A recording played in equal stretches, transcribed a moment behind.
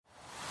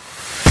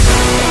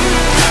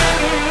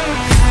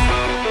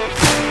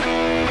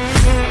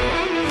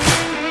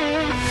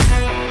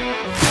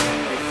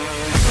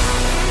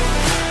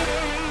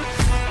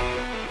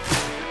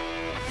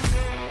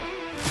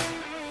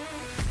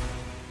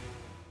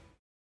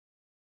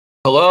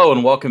Hello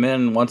and welcome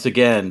in once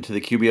again to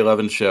the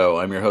QB11 show.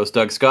 I'm your host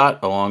Doug Scott,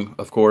 along,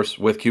 of course,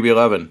 with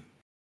QB11.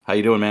 How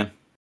you doing, man?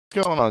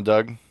 What's going on,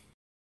 Doug?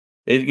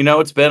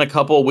 It's been a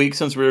couple of weeks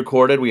since we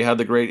recorded. We had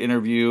the great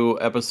interview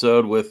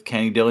episode with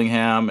Kenny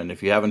Dillingham, and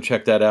if you haven't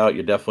checked that out,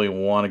 you definitely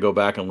want to go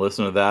back and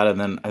listen to that. And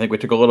then I think we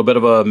took a little bit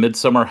of a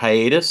midsummer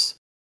hiatus,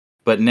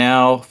 but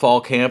now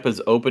fall camp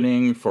is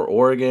opening for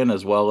Oregon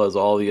as well as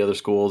all the other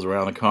schools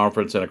around the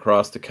conference and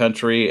across the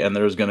country, and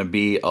there's going to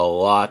be a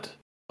lot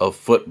of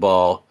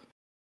football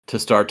to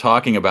start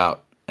talking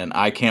about, and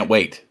I can't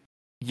wait.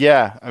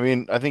 Yeah,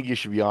 I think you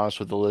should be honest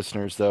with the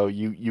listeners, though.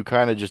 You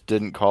kind of just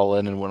didn't call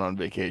in and went on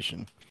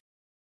vacation.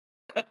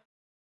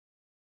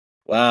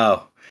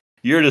 Wow.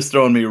 You're just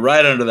throwing me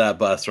right under that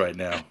bus right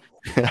now.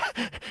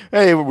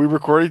 Hey, were we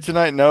recording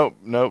tonight? Nope.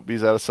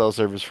 He's out of cell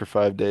service for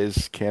 5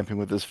 days, camping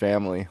with his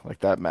family. Like,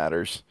 that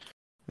matters.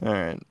 All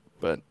right,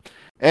 but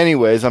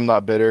anyways, I'm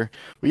not bitter.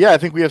 But yeah, I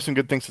think we have some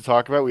good things to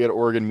talk about. We had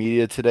Oregon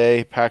Media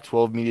today,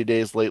 Pac-12 Media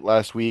Days late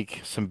last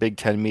week, some Big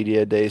Ten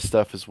Media Day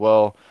stuff as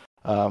well.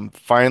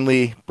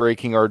 Finally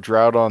breaking our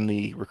drought on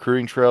the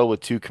recruiting trail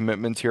with 2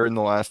 commitments here in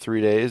the last 3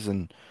 days,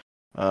 and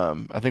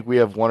I think we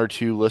have 1 or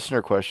 2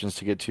 listener questions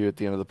to get to at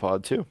the end of the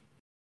pod too.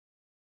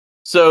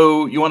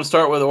 So you want to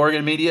start with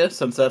Oregon Media,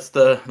 since that's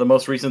the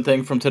most recent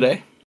thing from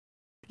today?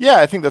 Yeah,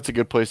 I think that's a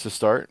good place to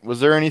start.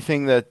 Was there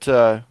anything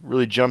that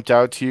really jumped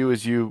out to you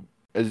as you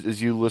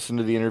listened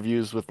to the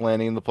interviews with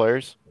Lanning and the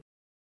players?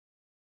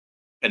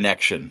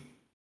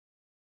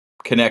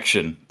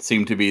 Connection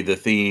seemed to be the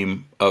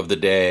theme of the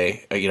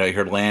day. You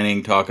heard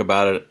Lanning talk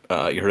about it.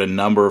 You heard a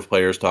number of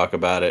players talk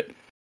about it,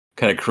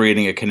 kind of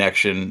creating a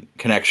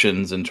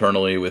connections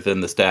internally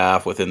within the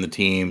staff, within the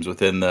teams,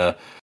 within the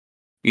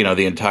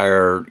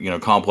entire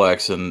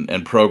complex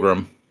and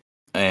program,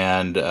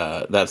 and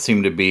that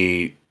seemed to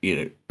be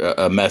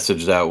a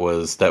message that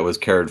was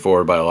carried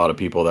forward by a lot of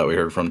people that we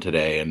heard from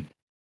today. And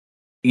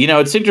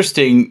it's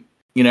interesting.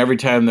 Every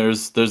time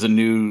there's a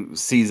new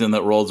season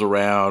that rolls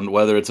around,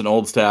 whether it's an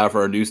old staff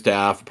or a new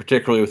staff,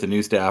 particularly with the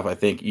new staff, I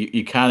think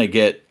you kind of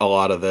get a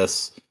lot of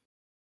this,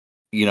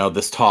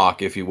 this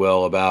talk, if you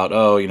will, about,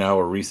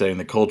 we're resetting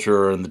the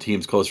culture and the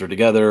team's closer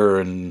together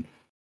and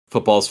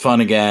football's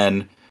fun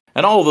again.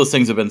 And all of those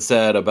things have been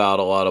said about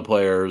a lot of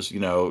players,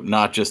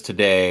 not just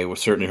today. We've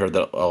certainly heard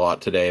that a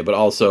lot today, but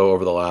also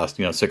over the last,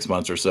 6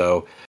 months or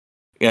so.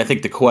 And I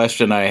think the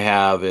question I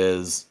have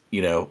is,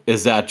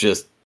 is that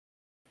just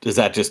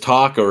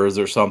talk, or is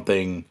there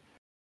something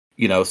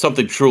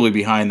truly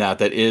behind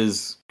that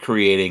is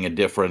creating a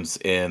difference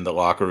in the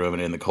locker room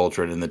and in the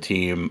culture and in the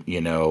team,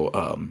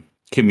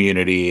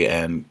 community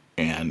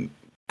and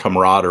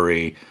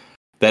camaraderie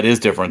that is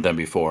different than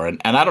before?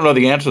 And I don't know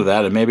the answer to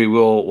that, and maybe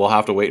we'll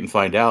have to wait and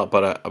find out.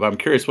 But I'm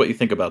curious what you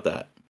think about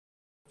that.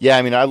 Yeah,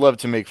 I love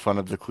to make fun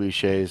of the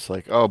cliches,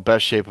 like, oh,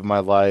 best shape of my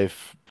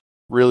life,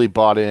 really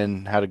bought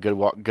in, had a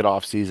good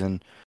off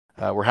season.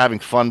 We're having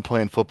fun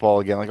playing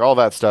football again, like all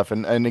that stuff.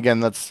 And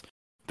again, that's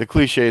the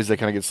cliches that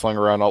kind of get slung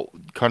around all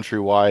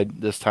countrywide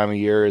this time of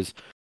year. Is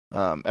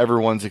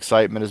everyone's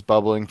excitement is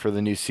bubbling for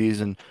the new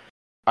season.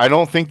 I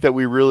don't think that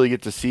we really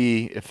get to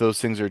see if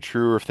those things are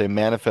true or if they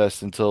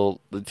manifest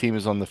until the team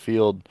is on the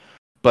field.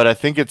 But I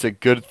think it's a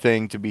good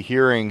thing to be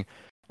hearing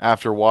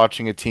after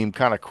watching a team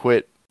kind of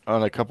quit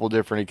on a couple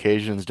different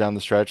occasions down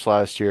the stretch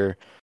last year,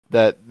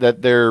 that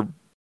they're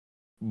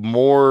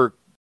more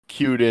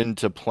cued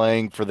into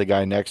playing for the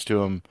guy next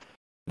to him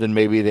than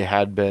maybe they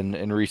had been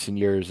in recent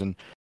years. And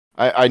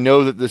I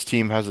know that this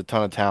team has a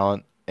ton of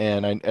talent,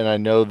 and I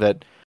know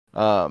that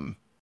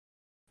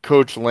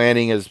Coach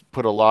Lanning has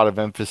put a lot of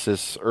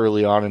emphasis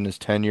early on in his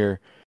tenure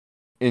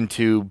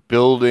into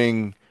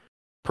building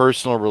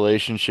personal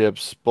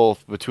relationships,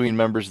 both between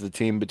members of the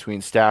team,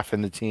 between staff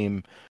and the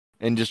team,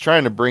 and just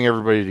trying to bring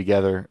everybody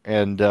together.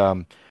 And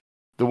the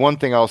one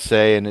thing I'll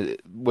say,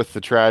 with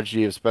the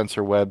tragedy of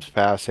Spencer Webb's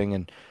passing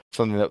and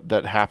something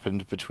that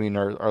happened between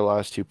our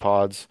last 2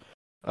 pods,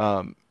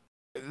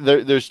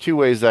 there's 2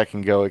 ways that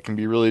can go. It can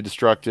be really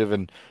destructive,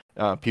 and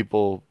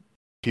people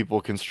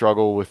can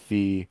struggle with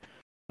the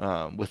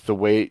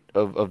weight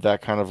of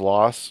that kind of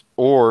loss,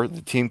 or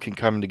the team can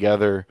come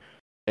together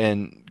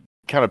and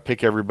kind of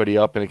pick everybody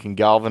up, and it can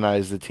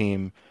galvanize the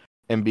team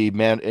and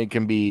it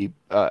can be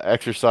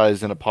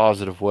exercised in a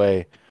positive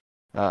way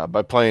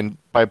by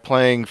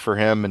playing for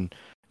him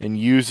and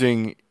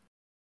using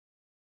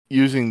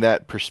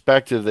that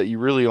perspective that you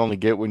really only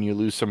get when you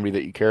lose somebody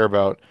that you care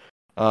about,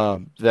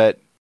 that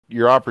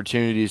your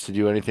opportunities to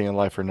do anything in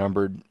life are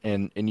numbered,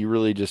 and you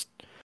really just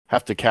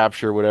have to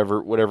capture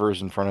whatever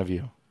is in front of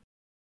you.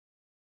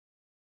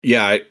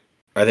 Yeah,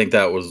 I think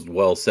that was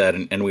well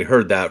said, and we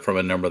heard that from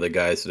a number of the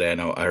guys today.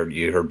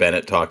 You heard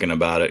Bennett talking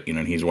about it,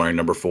 and he's wearing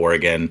number 4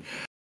 again,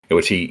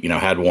 which he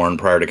had worn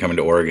prior to coming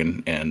to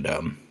Oregon, and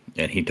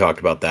he talked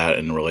about that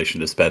in relation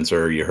to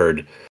Spencer. You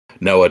heard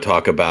Noah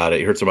talk about it.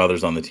 You heard some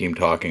others on the team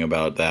talking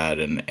about that,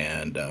 and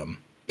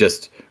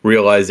just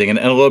realizing, and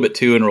a little bit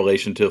too in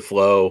relation to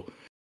Flo,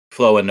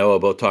 Flo and Noah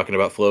both talking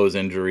about Flo's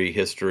injury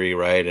history,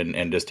 right?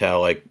 And just how,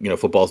 like,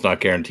 football's not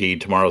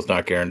guaranteed, tomorrow's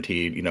not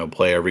guaranteed,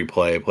 play every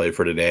play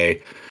for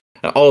today.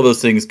 All of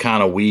those things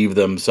kind of weave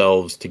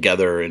themselves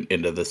together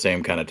into the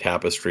same kind of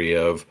tapestry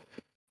of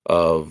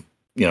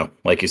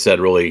like you said,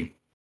 really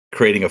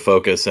creating a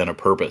focus and a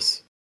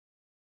purpose.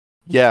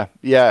 Yeah,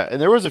 yeah, and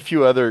there was a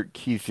few other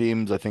key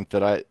themes I think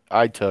that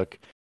I took,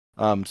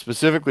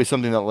 specifically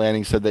something that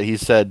Lanning said, that he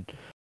said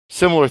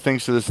similar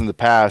things to this in the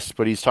past,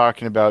 but he's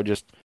talking about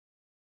just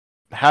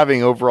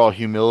having overall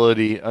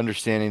humility,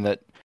 understanding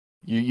that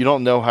you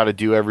don't know how to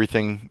do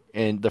everything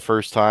in the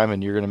first time,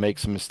 and you're going to make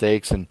some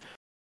mistakes. And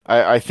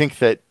I think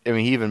that, I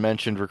mean, he even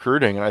mentioned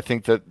recruiting, and I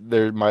think that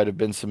there might have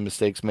been some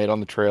mistakes made on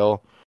the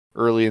trail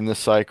early in this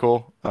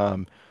cycle.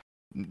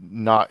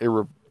 Not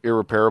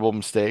irreparable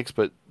mistakes,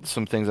 but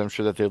some things I'm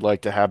sure that they'd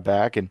like to have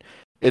back. And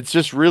it's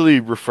just really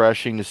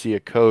refreshing to see a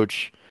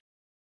coach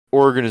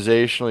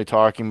organizationally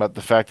talking about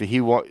the fact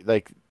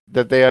that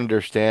that they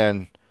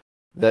understand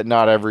that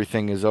not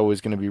everything is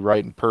always going to be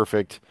right and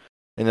perfect,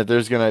 and that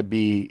there's going to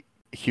be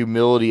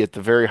humility at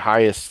the very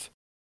highest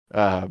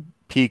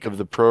peak of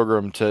the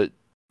program to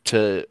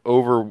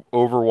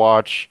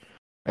overwatch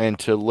and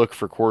to look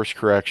for course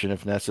correction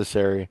if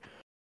necessary.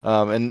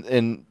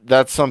 And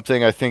that's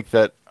something I think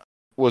that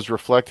was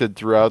reflected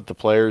throughout the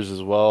players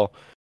as well.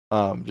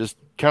 Just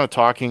kind of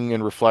talking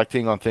and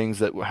reflecting on things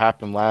that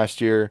happened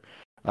last year,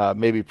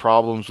 maybe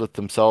problems with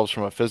themselves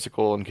from a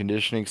physical and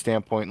conditioning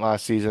standpoint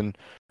last season.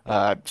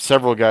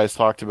 Several guys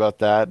talked about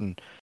that, and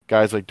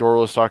guys like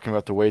Dorlus talking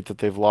about the weight that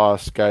they've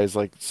lost, guys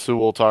like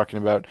Sewell talking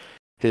about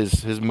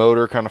his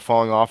motor kind of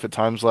falling off at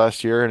times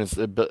last year, and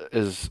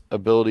his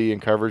ability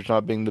and coverage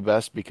not being the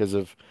best because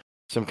of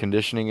some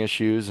conditioning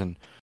issues. And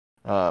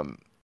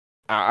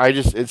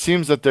it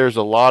seems that there's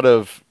a lot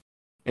of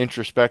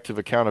introspective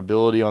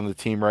accountability on the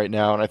team right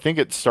now, and I think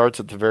it starts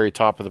at the very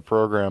top of the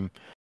program.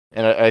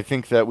 And I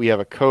think that we have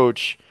a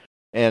coach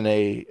and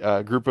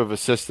a group of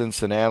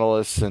assistants and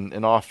analysts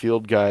and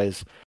off-field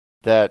guys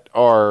that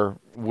are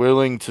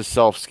willing to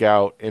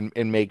self-scout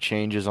and make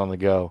changes on the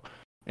go.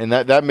 And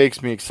that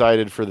makes me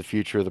excited for the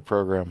future of the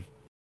program.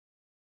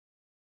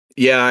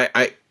 Yeah,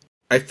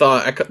 I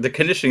thought the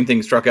conditioning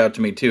thing struck out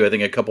to me too. I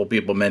think a couple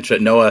people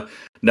mentioned Noah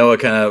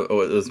kind of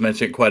was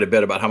mentioning quite a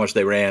bit about how much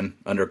they ran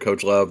under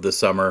Coach Love this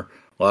summer,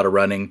 a lot of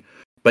running,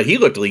 but he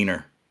looked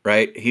leaner,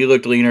 right? He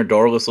looked leaner.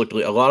 Dorlus looked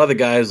a lot of the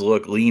guys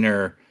look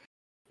leaner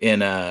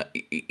in a,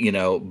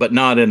 but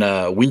not in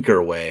a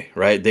weaker way,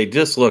 right? They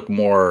just look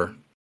more,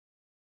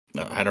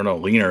 I don't know,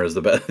 leaner is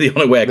the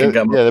only way I can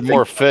come up. Yeah, they're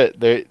more fit.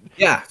 They're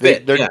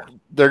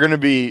going to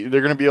be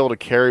able to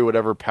carry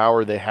whatever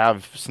power they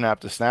have snap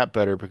to snap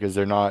better because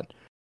they're not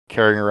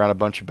carrying around a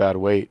bunch of bad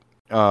weight.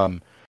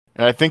 And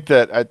I think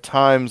that at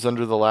times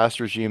under the last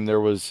regime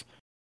there was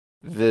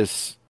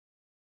this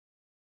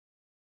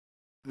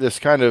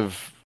kind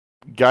of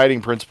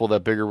guiding principle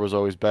that bigger was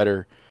always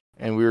better,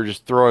 and we were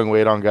just throwing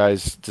weight on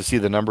guys to see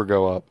the number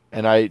go up.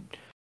 And I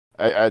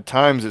at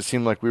times it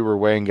seemed like we were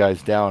weighing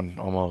guys down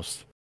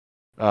almost.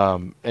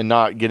 And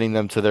not getting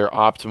them to their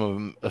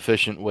optimum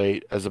efficient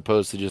weight as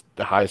opposed to just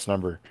the highest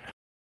number.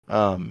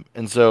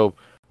 And so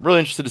I'm really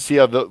interested to see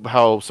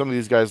how some of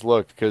these guys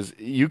look, because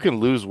you can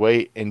lose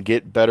weight and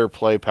get better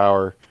play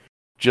power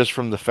just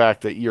from the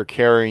fact that you're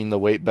carrying the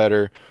weight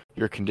better,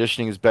 your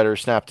conditioning is better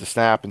snap to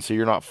snap, and so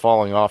you're not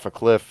falling off a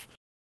cliff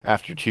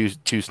after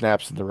two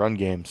snaps in the run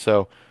game.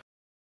 So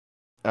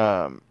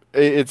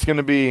it's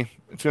gonna be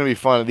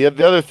fun. The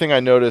other thing I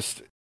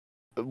noticed,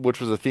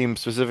 which was a theme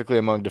specifically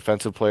among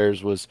defensive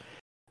players, was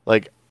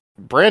like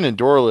Brandon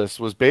Dorlus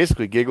was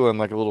basically giggling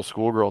like a little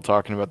schoolgirl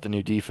talking about the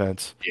new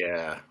defense.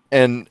 Yeah.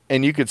 And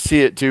you could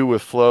see it too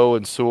with Flo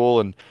and Sewell.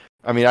 And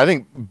I mean, I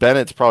think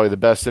Bennett's probably the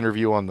best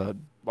interview on the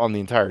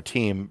entire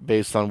team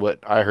based on what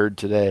I heard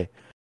today.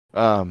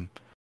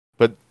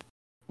 But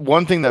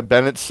one thing that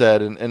Bennett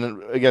said,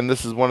 and again,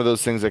 this is one of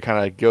those things that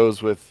kind of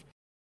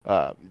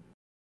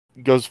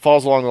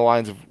falls along the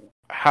lines of,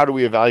 how do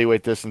we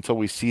evaluate this until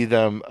we see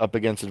them up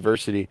against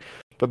adversity?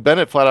 But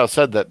Bennett flat out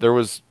said that there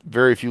was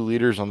very few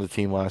leaders on the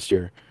team last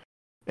year.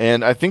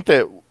 And I think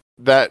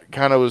that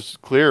kind of was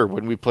clear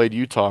when we played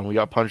Utah and we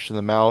got punched in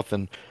the mouth.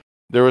 And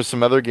there was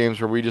some other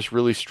games where we just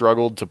really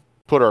struggled to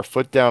put our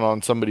foot down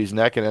on somebody's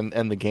neck and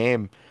end the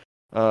game.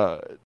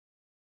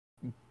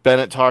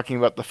 Bennett talking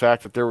about the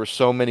fact that there were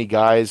so many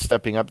guys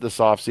stepping up this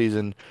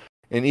offseason,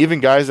 and even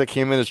guys that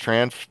came in as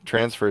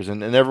transfers,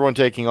 and everyone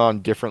taking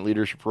on different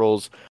leadership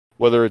roles,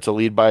 whether it's a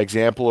lead by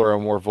example or a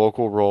more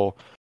vocal role.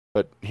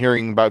 But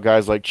hearing about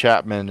guys like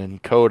Chapman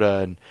and Coda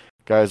and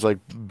guys like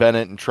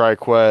Bennett and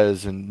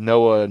Triquez and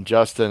Noah and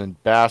Justin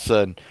and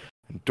Bassa and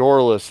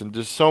Dorlus, and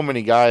just so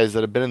many guys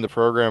that have been in the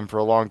program for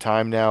a long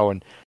time now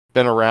and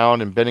been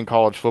around and been in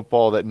college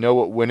football that know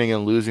what winning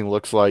and losing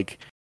looks like.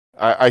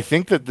 I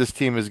think that this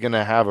team is going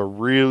to have a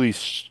really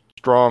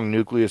strong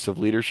nucleus of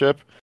leadership.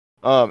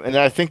 And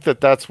I think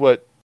that that's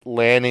what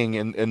Lanning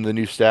and the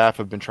new staff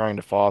have been trying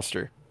to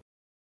foster.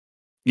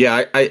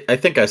 Yeah, I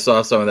think I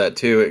saw some of that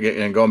too.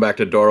 And going back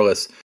to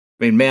Dorlus,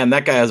 I mean, man,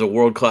 that guy has a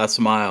world-class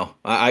smile.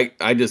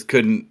 I just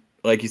couldn't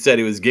like you said,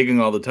 he was gigging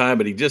all the time,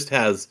 but he just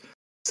has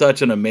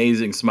such an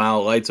amazing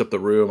smile, lights up the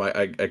room.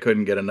 I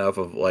couldn't get enough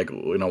of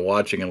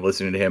watching and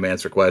listening to him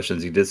answer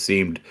questions. He just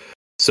seemed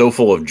so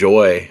full of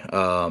joy.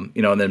 And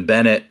then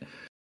Bennett,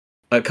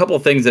 a couple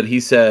of things that he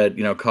said,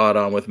 caught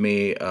on with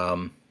me.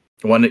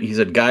 One, he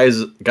said, guys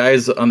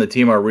on the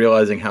team are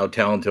realizing how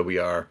talented we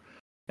are.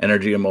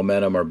 Energy and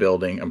momentum are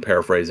building. I'm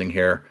paraphrasing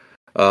here.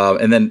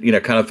 And then,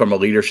 kind of from a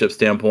leadership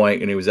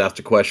standpoint, and he was asked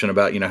a question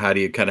about, how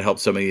do you kind of help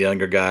some of the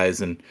younger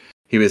guys? And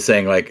he was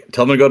saying, like,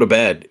 tell them to go to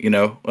bed. We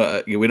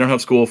don't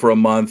have school for a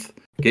month.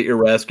 Get your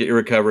rest, get your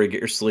recovery, get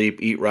your sleep,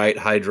 eat right,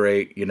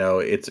 hydrate.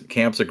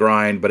 Camp's a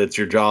grind, but it's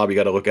your job. You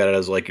got to look at it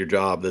as like your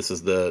job. This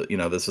is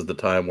the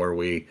time where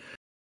we.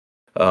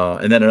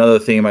 And then another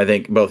theme, I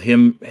think both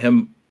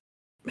him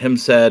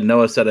said,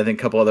 Noah said, I think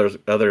a couple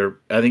other,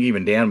 I think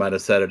even Dan might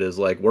have said it, is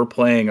like, we're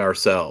playing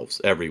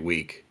ourselves every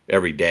week,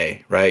 every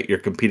day, right? You're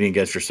competing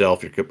against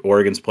yourself.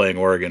 Oregon's playing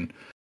Oregon,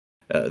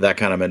 that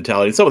kind of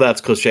mentality. Some of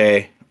that's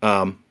cliche,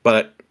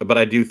 but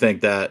I do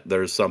think that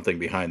there's something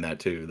behind that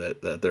too,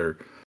 that they're,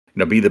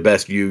 be the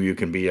best you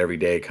can be every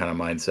day kind of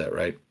mindset,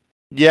 right?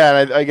 Yeah,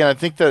 and I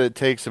think that it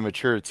takes a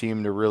mature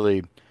team to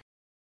really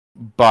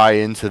buy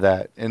into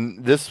that.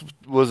 And this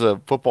was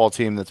a football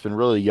team that's been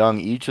really young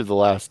each of the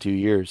last 2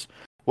 years.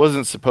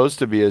 Wasn't supposed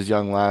to be as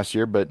young last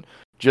year, but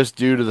just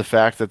due to the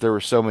fact that there were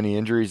so many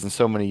injuries and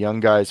so many young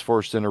guys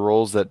forced into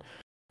roles that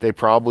they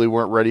probably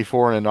weren't ready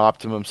for in an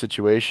optimum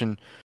situation.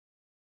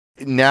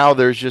 Now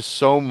there's just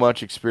so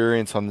much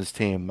experience on this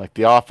team. Like,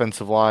 the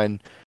offensive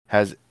line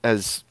has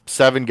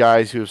 7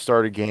 guys who have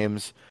started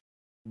games.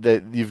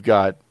 That you've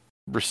got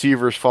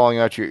receivers falling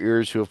out your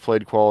ears who have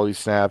played quality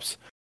snaps.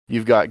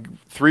 You've got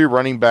 3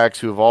 running backs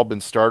who have all been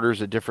starters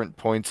at different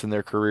points in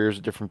their careers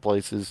at different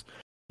places.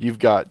 You've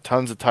got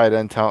tons of tight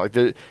end talent.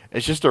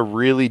 It's just a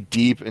really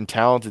deep and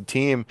talented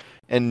team,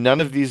 and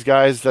none of these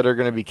guys that are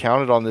going to be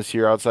counted on this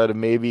year, outside of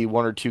maybe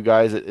 1 or 2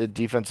 guys at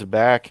defensive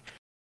back,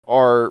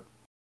 are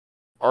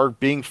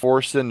being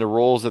forced into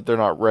roles that they're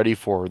not ready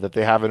for, that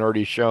they haven't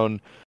already shown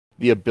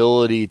the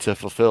ability to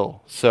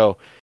fulfill. So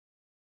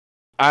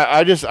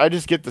I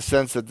just get the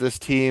sense that this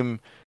team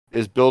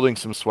is building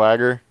some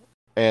swagger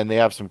and they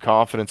have some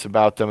confidence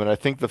about them. And I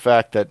think the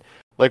fact that,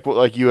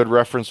 like you had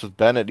referenced with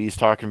Bennett, he's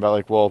talking about,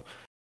 like, well,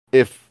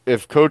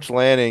 if Coach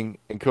Lanning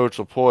and Coach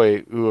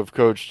Lupoi, who have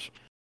coached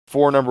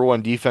 4 number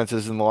 1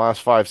 defenses in the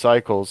last 5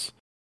 cycles,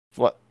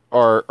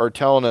 are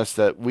telling us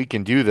that we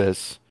can do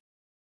this,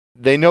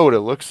 they know what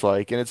it looks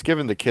like, and it's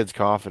given the kids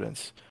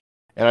confidence.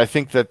 And I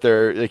think that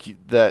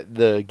that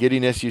the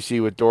giddiness you see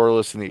with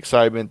Dorlus and the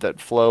excitement that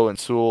Flo and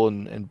Sewell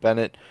and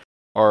Bennett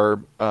are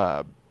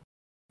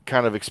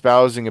kind of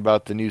espousing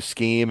about the new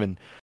scheme and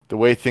the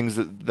way things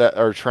that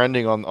are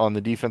trending on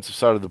the defensive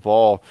side of the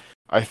ball,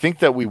 I think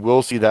that we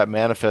will see that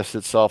manifest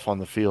itself on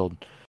the field.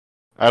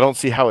 I don't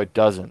see how it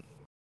doesn't.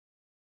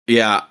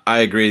 Yeah, I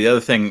agree. The other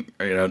thing,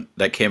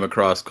 that came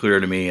across clear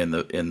to me in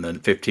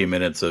the 15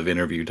 minutes of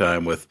interview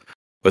time with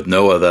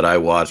Noah that I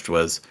watched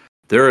was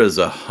there is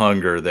a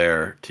hunger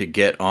there to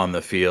get on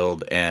the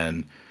field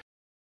and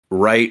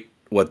right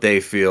what they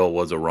feel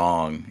was a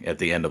wrong at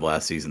the end of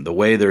last season. The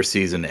way their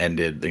season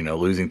ended,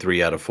 losing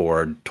 3 out of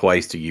 4,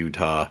 twice to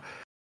Utah,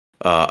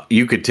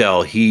 you could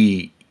tell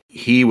he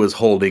was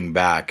holding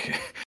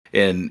back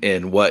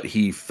in what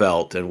he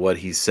felt and what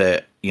he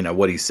said,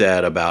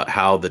 about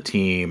how the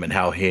team and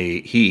how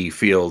he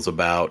feels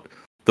about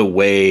the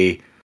way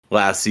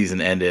last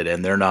season ended,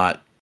 and they're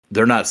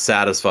not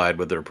satisfied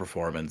with their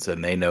performance,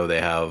 and they know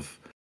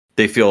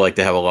they feel like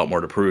they have a lot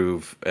more to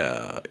prove,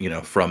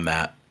 from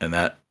that, and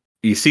that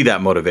you see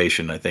that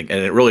motivation, I think,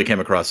 and it really came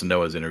across in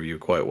Noah's interview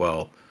quite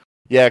well.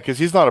 Yeah, because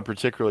he's not a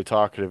particularly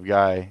talkative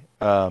guy.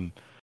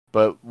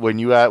 But when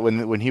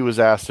he was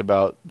asked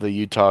about the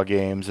Utah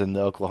games and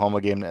the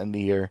Oklahoma game to end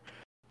the year,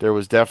 there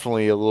was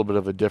definitely a little bit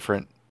of a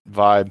different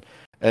vibe.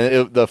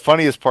 And the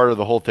funniest part of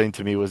the whole thing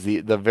to me was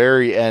the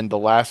very end, the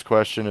last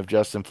question of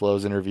Justin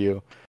Flo's interview,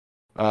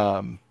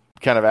 kind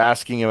of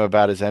asking him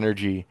about his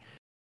energy,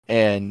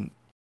 and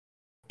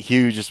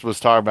he just was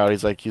talking about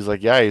it.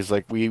 He's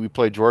like, we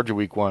played Georgia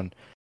week 1,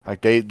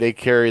 like they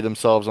carry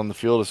themselves on the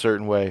field a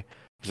certain way.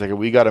 He's like,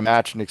 we got to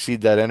match and exceed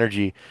that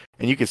energy.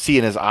 And you could see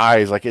in his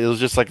eyes, like, it was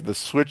just like the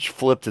switch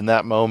flipped in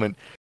that moment.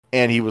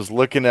 And he was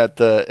looking at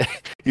the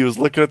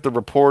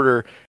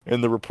reporter,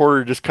 and the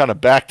reporter just kind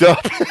of backed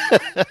up.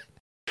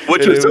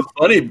 Which was so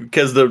funny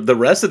because the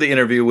rest of the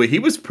interview, he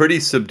was pretty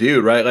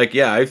subdued, right? Like,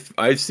 yeah,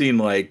 I've seen,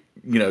 like,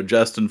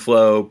 Justin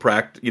Flo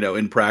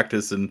in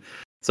practice, and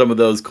some of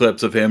those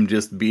clips of him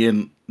just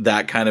being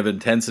that kind of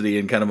intensity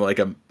and kind of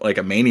like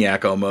a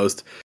maniac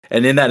almost.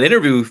 And in that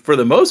interview, for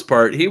the most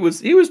part, he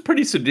was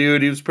pretty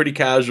subdued. He was pretty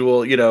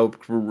casual,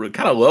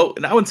 kind of low.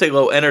 And I wouldn't say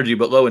low energy,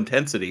 but low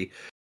intensity.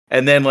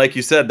 And then, like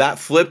you said, that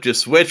flip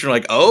just switched. And you're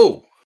like,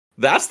 oh,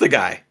 that's the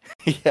guy.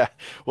 Yeah.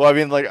 Well, I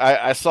mean, like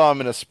I saw him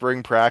in a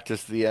spring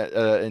practice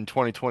in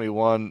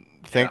 2021.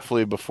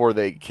 Thankfully, before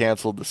they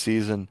canceled the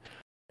season,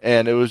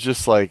 and it was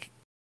just like,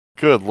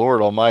 good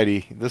Lord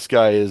Almighty, this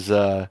guy is.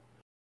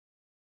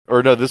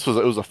 or no, it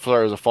was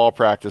a fall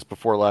practice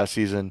before last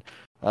season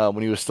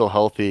when he was still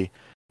healthy,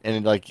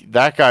 and like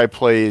that guy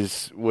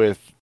plays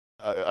with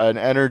an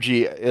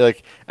energy.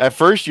 Like at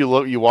first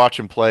you watch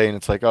him play and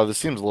it's like, oh, this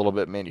seems a little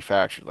bit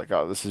manufactured. Like,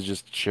 oh, this is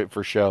just shit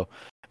for show.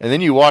 And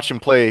then you watch him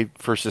play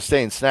for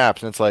sustained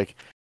snaps and it's like,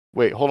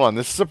 wait, hold on,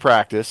 this is a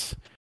practice,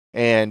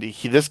 and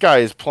this guy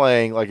is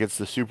playing like it's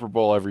the Super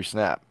Bowl every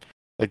snap.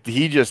 Like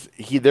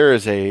there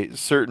is a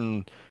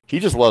certain, he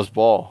just loves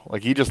ball.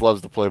 Like he just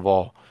loves to play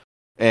ball,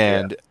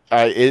 and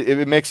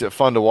it makes it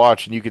fun to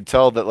watch. And you can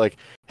tell that like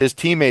his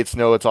teammates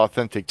know it's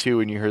authentic too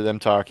when you hear them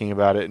talking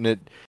about it. And it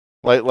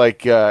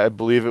I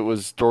believe it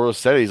was Doros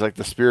said, he's like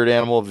the spirit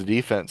animal of the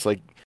defense.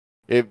 Like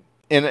it,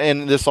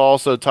 and this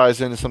also ties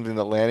into something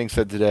that Lanning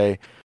said today.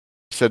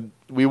 He said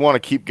we want to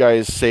keep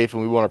guys safe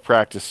and we want to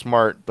practice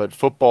smart, but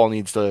football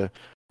needs to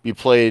be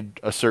played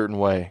a certain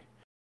way.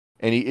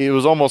 And it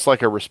was almost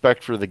like a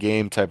respect for the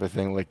game type of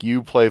thing. Like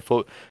you play if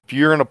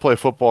you're going to play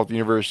football at the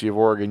University of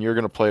Oregon, you're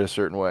going to play it a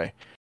certain way,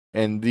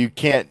 and you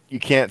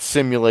can't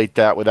simulate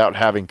that without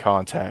having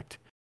contact.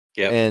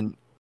 Yeah. And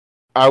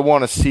I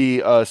want to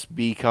see us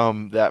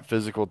become that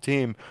physical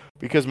team,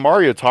 because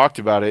Mario talked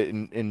about it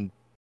in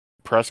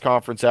press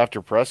conference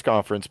after press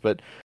conference,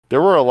 but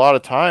there were a lot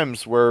of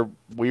times where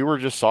we were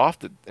just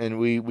soft and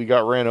we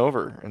got ran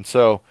over. And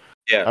so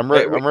yeah,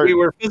 we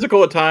were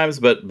physical at times,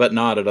 but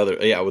not at other.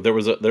 Yeah, there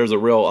was a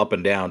real up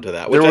and down to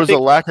that. There was a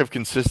lack of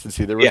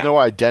consistency. There was no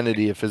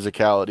identity of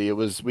physicality. It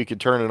was, we could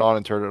turn it on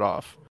and turn it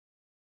off.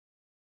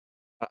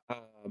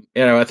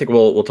 I think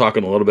we'll talk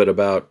in a little bit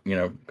about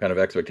kind of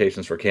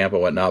expectations for camp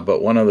and whatnot.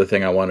 But one other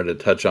thing I wanted to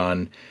touch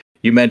on,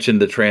 you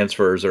mentioned the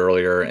transfers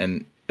earlier,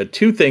 and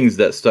two things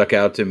that stuck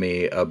out to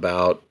me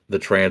about the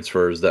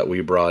transfers that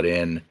we brought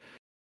in,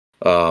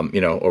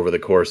 over the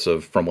course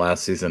of from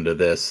last season to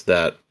this,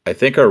 that I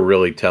think are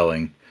really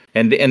telling.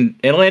 And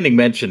Lanning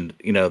mentioned,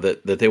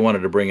 that they wanted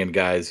to bring in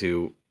guys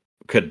who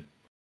could,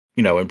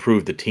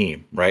 improve the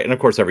team, right? And of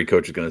course, every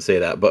coach is going to say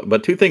that.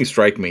 But two things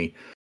strike me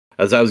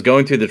as I was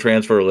going through the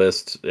transfer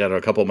list,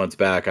 a couple of months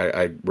back.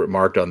 I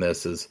remarked on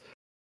this is,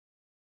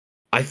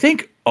 I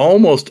think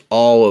almost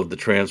all of the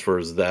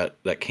transfers that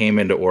came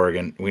into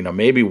Oregon,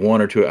 maybe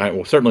one or two,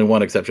 certainly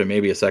one exception,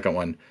 maybe a second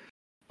one,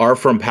 are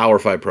from Power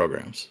 5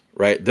 programs,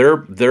 right?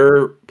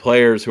 They're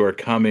players who are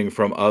coming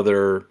from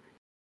other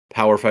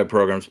Power 5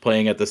 programs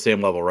playing at the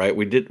same level, right?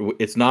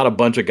 It's not a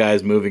bunch of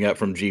guys moving up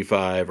from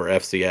G5 or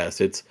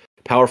FCS. It's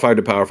Power 5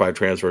 to Power 5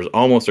 transfers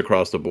almost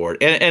across the board.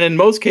 And in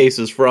most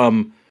cases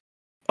from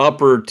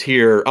upper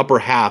tier, upper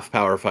half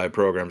Power 5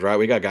 programs, right?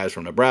 We got guys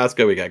from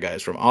Nebraska, we got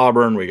guys from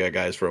Auburn, we got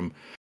guys from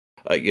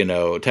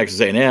Texas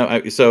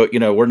A&M. So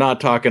we're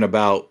not talking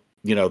about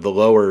the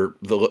lower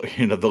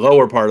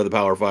part of the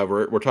Power 5.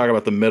 We're talking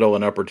about the middle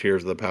and upper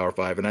tiers of the Power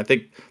 5. And I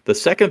think the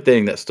second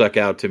thing that stuck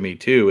out to me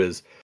too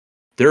is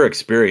they're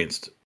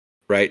experienced,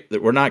 right?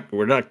 That we're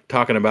not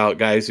talking about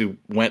guys who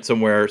went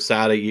somewhere,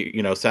 sat a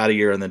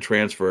year and then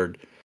transferred.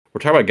 We're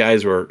talking about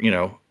guys who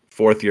are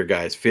fourth year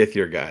guys, fifth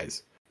year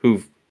guys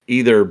who've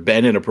either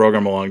been in a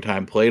program a long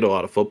time, played a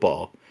lot of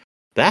football.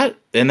 That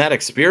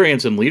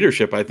experience and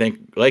leadership, I think,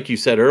 like you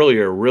said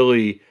earlier,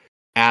 really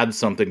adds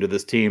something to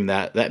this team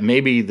that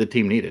maybe the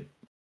team needed.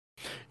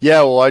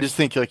 Yeah, well, I just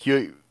think like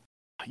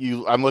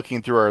I'm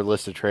looking through our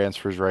list of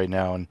transfers right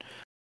now, and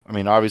I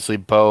mean, obviously,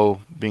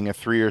 Bo being a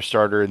 3-year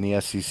starter in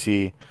the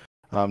SEC,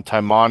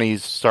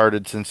 Taimani's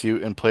started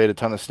and played a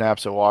ton of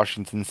snaps at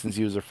Washington since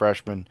he was a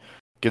freshman.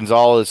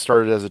 Gonzalez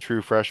started as a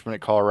true freshman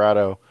at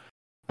Colorado.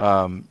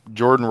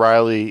 Jordan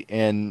Riley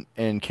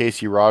and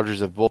Casey Rogers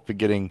have both been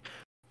getting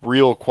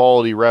real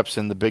quality reps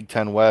in the Big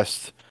Ten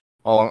West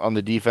on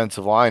the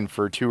defensive line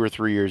for 2 or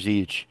 3 years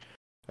each.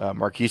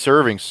 Marquise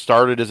Irving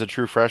started as a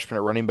true freshman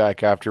at running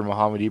back after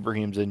Muhammad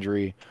Ibrahim's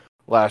injury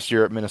last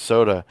year at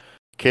Minnesota.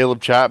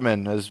 Caleb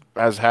Chapman has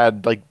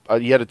had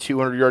he had a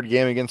 200-yard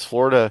game against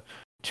Florida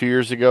 2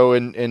 years ago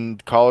in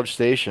College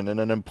Station in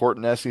an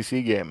important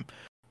SEC game.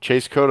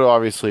 Chase Cotto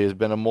obviously has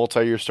been a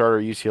multi-year starter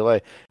at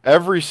UCLA.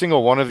 Every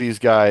single one of these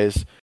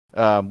guys,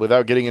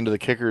 without getting into the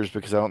kickers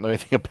because I don't know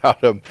anything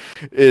about them,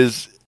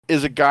 is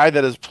a guy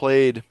that has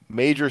played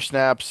major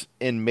snaps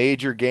in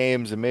major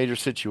games and major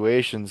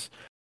situations.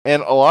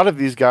 And a lot of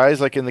these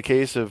guys, like in the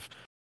case of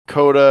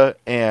Cotto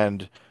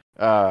and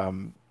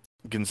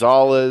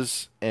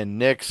Gonzalez and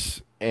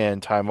Nix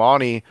and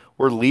Taimani,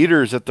 were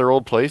leaders at their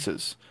old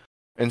places.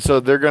 And so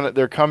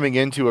they're coming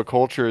into a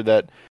culture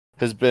that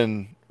has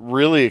been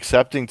really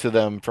accepting to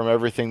them from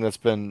everything that's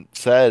been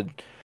said.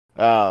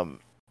 And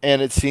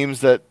it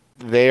seems that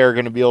they are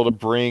going to be able to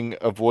bring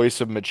a voice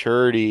of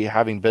maturity,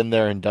 having been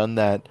there and done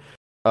that,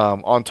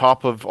 on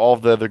top of all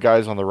of the other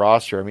guys on the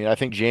roster. I mean, I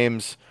think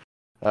James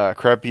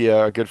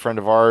Crepia, a good friend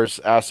of ours,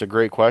 asked a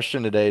great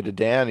question today to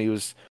Dan. He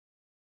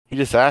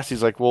just asked,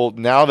 he's like, well,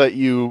 now that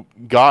you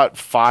got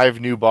 5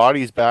 new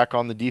bodies back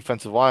on the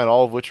defensive line,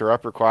 all of which are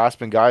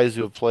upperclassmen, guys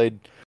who have played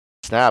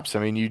snaps. I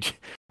mean,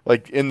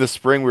 like in the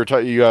spring, we were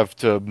talking, you have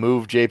to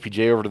move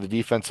JPJ over to the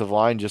defensive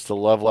line just to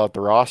level out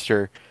the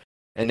roster.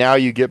 And now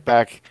you get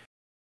back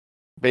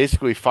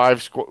basically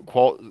five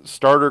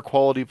starter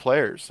quality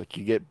players. Like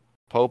you get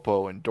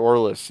Popo and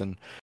Dorless and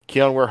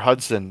Keon Ware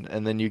Hudson,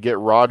 and then you get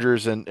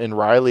Rogers and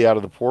Riley out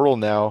of the portal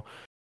now,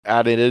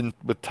 added in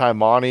with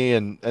Taimani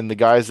and the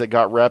guys that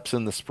got reps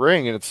in the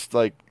spring, and it's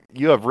like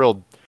you have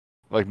real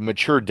like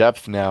mature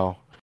depth now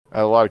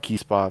at a lot of key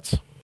spots.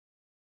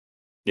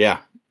 Yeah,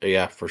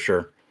 for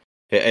sure.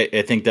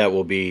 I think that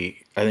will be.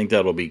 I think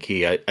that'll be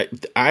key.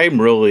 I'm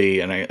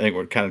really, and I think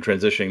we're kind of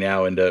transitioning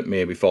now into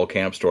maybe fall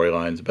camp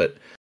storylines, but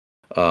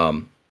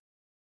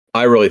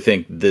I really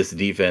think this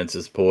defense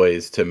is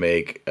poised to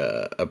make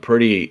a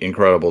pretty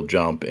incredible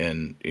jump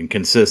in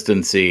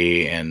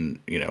consistency and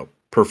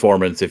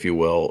performance, if you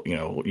will,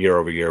 year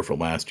over year from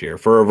last year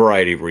for a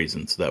variety of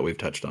reasons that we've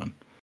touched on.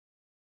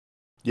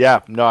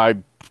 Yeah, no, I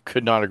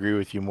could not agree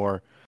with you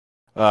more.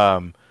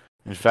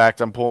 In fact,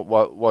 I'm pulling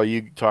while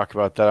you talk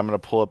about that, I'm going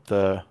to pull up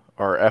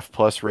our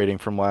F+ rating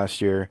from last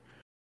year.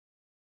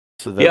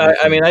 So that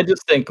I mean, I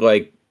just think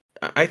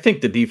I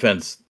think the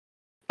defense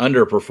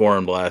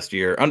underperformed last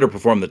year,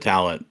 underperformed the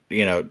talent,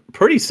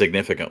 pretty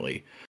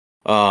significantly.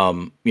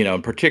 In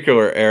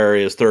particular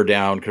areas, third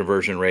down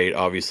conversion rate,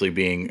 obviously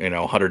being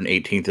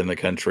 118th in the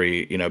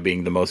country,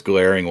 being the most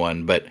glaring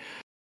one, but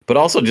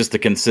also just the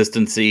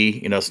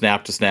consistency,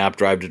 snap to snap,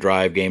 drive to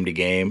drive, game to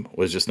game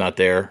was just not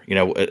there.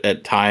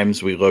 At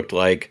times we looked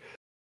like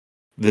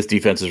this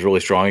defense is really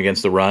strong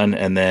against the run,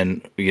 and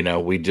then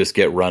we just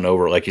get run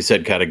over, like you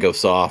said, kind of go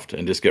soft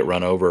and just get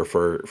run over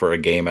for a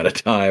game at a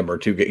time or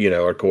two,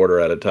 a quarter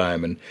at a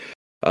time. And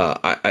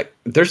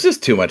there's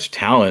just too much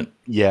talent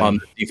on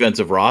the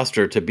defensive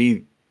roster to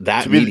be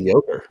that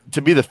mediocre.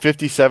 To be the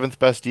 57th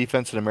best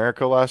defense in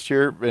America last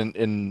year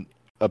in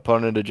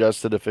opponent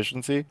adjusted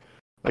efficiency,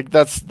 like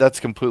that's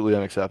completely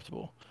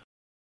unacceptable.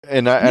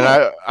 And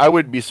I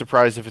would be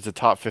surprised if it's a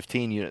top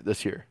 15 unit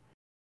this year.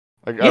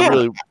 Like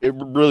it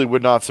really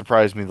would not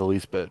surprise me the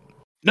least bit.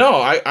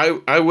 No,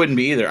 I wouldn't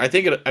be either. I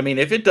think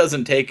if it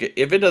doesn't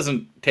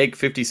take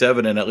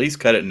 57 and at least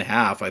cut it in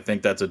half, I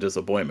think that's a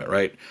disappointment,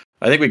 right?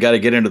 I think we got to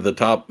get into the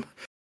top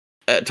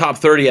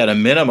 30 at a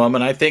minimum,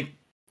 and I think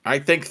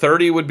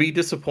 30 would be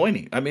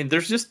disappointing. I mean,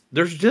 there's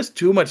just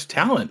too much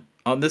talent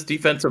on this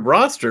defensive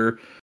roster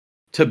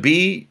to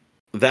be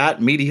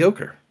that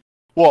mediocre.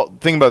 Well,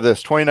 think about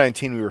this.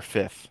 2019 we were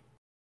 5th.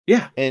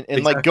 Yeah. And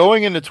exactly. Like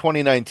going into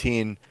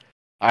 2019,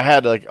 I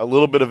had like a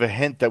little bit of a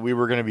hint that we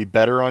were going to be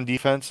better on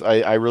defense.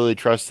 I really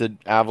trusted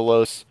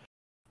Avalos.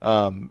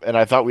 And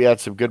I thought we had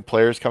some good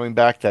players coming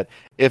back that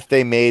if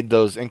they made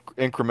those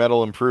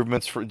incremental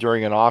improvements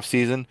during an off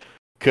season,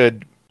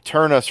 could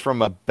turn us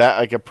from a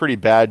pretty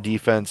bad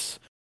defense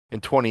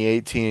in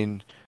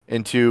 2018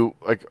 into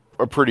like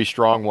a pretty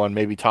strong one,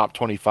 maybe top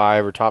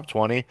 25 or top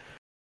 20.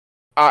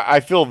 I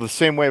feel the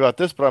same way about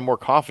this, but I'm more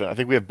confident. I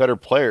think we have better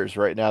players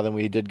right now than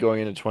we did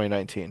going into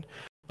 2019.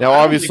 Now,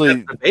 obviously,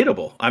 that's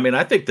debatable. I mean,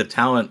 I think the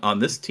talent on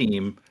this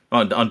team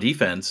on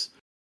defense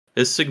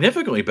is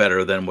significantly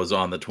better than was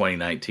on the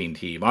 2019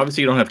 team.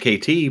 Obviously, you don't have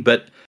KT,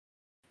 but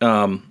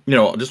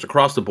just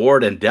across the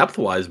board and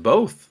depth-wise,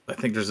 both. I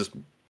think there's just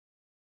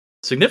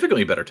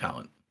significantly better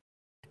talent.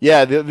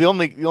 Yeah, the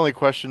only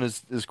question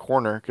is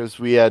corner, because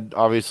we had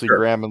obviously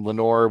Graham and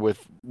Lenore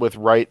with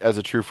Wright as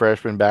a true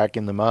freshman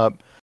backing them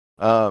up.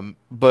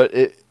 But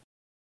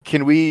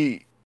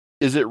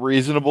is it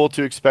reasonable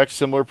to expect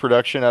similar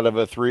production out of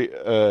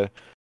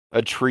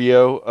a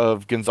trio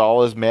of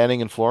Gonzalez,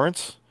 Manning, and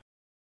Florence?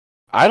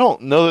 I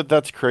don't know that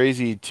that's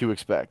crazy to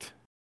expect.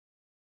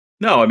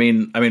 No, I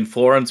mean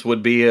Florence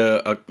would be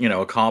a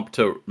comp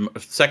to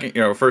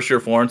first year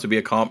Florence would be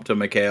a comp to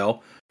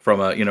McHale from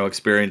a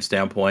experience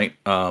standpoint.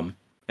 And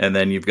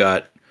then you've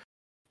got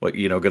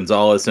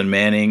Gonzalez and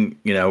Manning,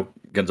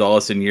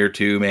 Gonzalez in year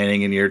 2,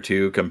 Manning in year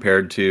 2,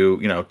 compared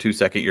to 2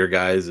 second year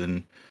guys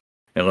and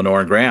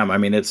Lenore and Graham. I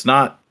mean, it's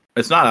not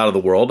out of the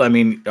world. I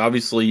mean,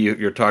 obviously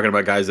you're talking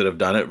about guys that have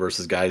done it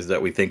versus guys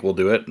that we think will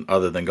do it,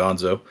 other than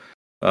Gonzo.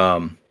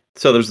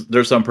 So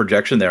there's some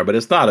projection there, but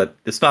it's not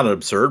an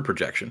absurd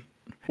projection.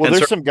 Well,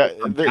 there's some guys.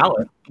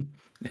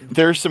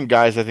 There's some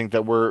guys I think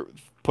that we're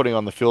putting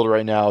on the field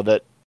right now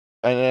that,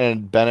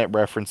 and Bennett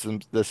referenced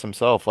this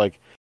himself. Like,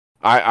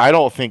 I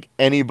don't think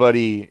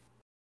anybody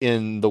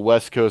in the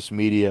West Coast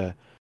media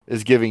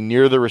is giving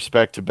near the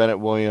respect to Bennett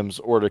Williams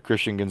or to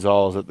Christian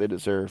Gonzalez that they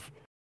deserve.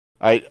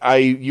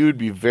 You'd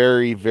be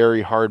very,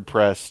 very hard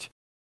pressed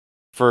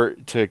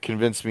to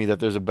convince me that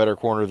there's a better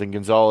corner than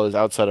Gonzalez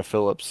outside of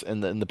Phillips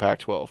in the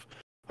Pac-12.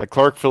 Like,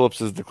 Clark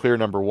Phillips is the clear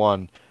number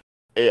 1.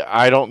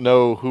 I don't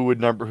know who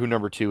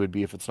number 2 would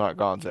be if it's not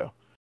Gonzo.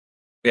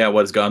 Yeah,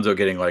 what is Gonzo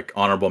getting, like,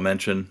 honorable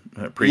mention?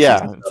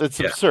 Yeah, it's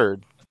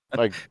absurd,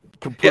 like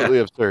completely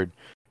absurd.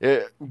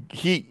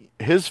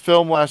 His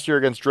film last year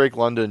against Drake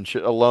London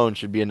alone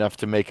should be enough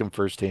to make him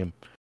first team.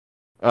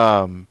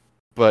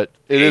 But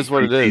it is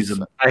what it is.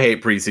 I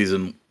hate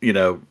preseason,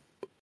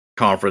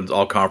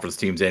 all conference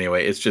teams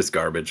anyway. It's just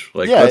garbage.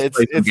 Like, yeah, let's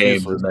play some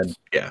games and then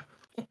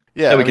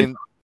yeah. I mean,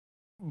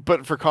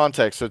 but for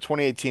context, so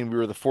 2018 we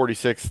were the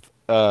 46th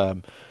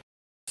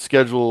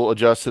schedule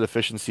adjusted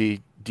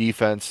efficiency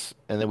defense,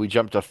 and then we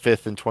jumped to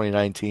 5th in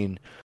 2019.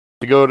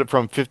 To go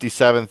from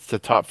 57th to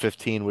top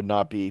 15 would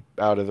not be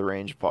out of the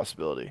range of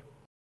possibility.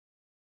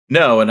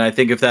 No, and I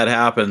think if that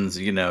happens,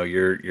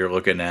 you're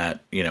looking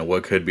at,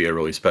 what could be a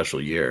really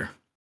special year.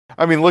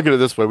 I mean, look at it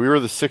this way. We were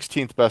the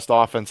 16th best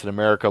offense in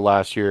America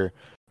last year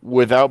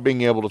without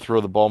being able to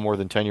throw the ball more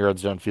than 10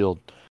 yards downfield.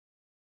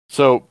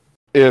 So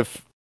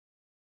if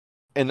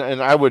and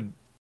I would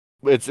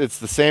it's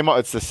the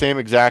same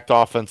exact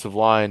offensive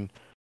line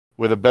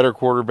with a better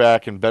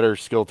quarterback and better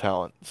skill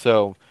talent.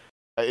 So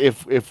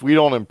if we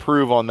don't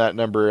improve on that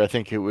number, I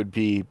think it would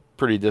be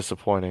pretty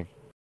disappointing.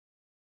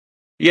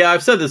 Yeah,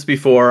 I've said this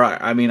before.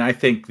 I mean, I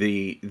think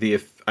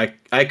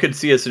I could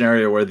see a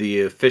scenario where the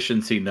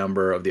efficiency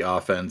number of the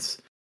offense,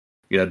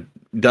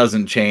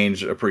 doesn't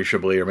change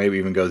appreciably, or maybe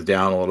even goes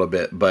down a little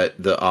bit, but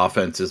the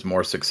offense is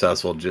more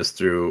successful just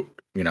through,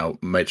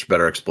 much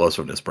better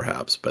explosiveness,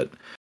 perhaps. But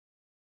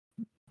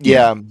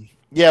yeah.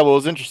 Well, it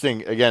was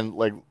interesting again,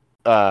 like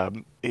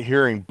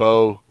hearing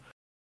Bo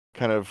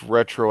kind of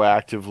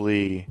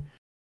retroactively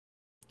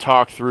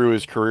talk through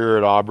his career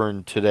at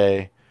Auburn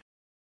today.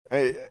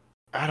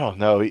 I don't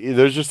know.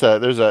 There's just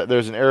there's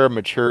an air of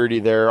maturity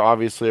there.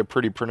 Obviously, a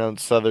pretty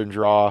pronounced Southern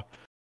draw,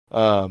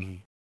 but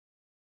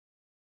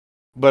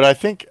I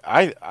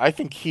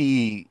think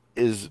he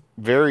is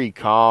very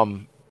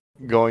calm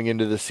going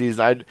into the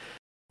season.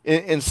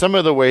 In some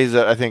of the ways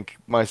that I think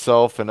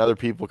myself and other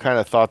people kind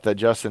of thought that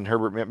Justin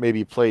Herbert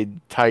maybe played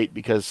tight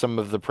because some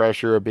of the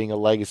pressure of being a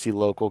legacy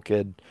local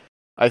kid.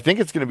 I think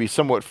it's going to be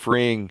somewhat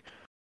freeing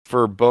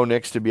for Bo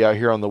Nix to be out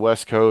here on the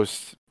West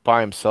Coast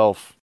by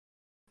himself.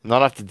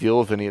 Not have to deal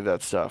with any of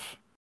that stuff.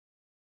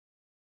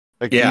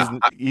 Like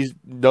he's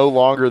no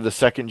longer the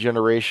second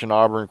generation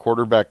Auburn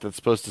quarterback that's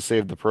supposed to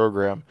save the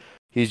program.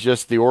 He's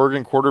just the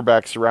Oregon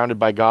quarterback surrounded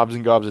by gobs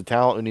and gobs of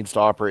talent who needs to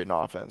operate in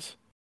offense.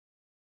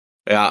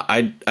 Yeah,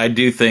 I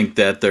do think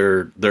that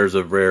there's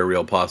a very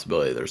real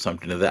possibility there's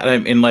something to that.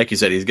 And like you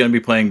said, he's going to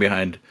be playing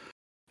behind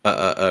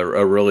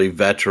a really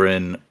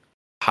veteran,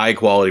 high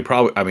quality.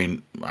 Probably, I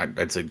mean,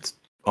 I'd say it's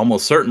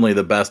almost certainly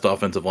the best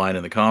offensive line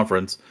in the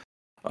conference.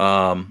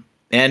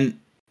 And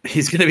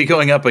he's going to be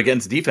going up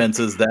against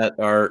defenses that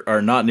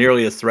are not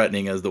nearly as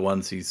threatening as the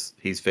ones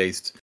he's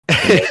faced.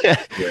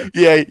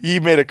 Yeah,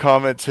 he made a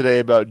comment today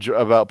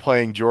about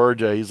playing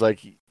Georgia. He's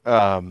like you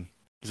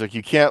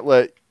can't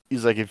let.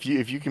 He's like if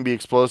you can be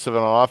explosive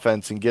on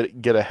offense and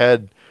get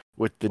ahead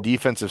with the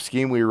defensive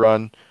scheme we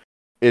run,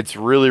 it's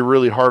really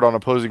really hard on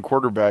opposing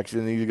quarterbacks.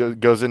 And he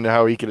goes into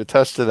how he can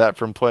attest to that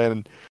from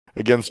playing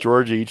against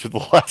Georgia each of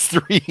the last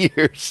 3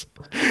 years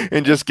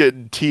and just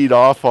getting teed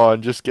off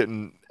on, just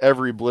getting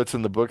every blitz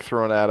in the book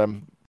thrown at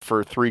him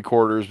for 3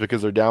 quarters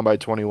because they're down by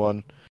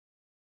 21.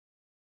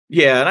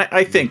 Yeah, and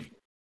I think,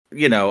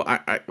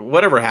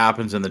 whatever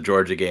happens in the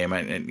Georgia game,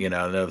 I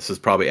know this is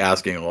probably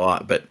asking a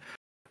lot, but,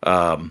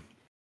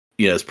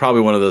 it's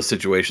probably one of those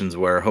situations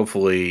where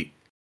hopefully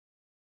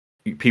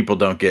people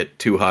don't get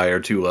too high or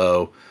too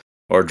low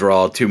or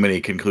draw too many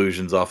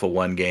conclusions off of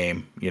one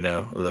game,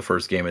 the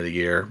first game of the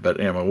year. But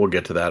we'll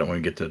get to that when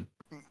we get to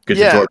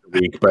Georgia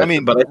week. But I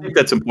think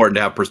that's important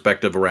to have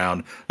perspective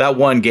around that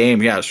one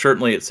game. Yeah,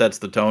 certainly it sets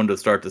the tone to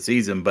start the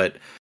season, but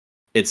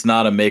it's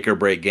not a make or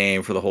break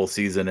game for the whole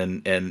season.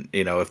 And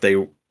if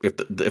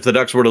the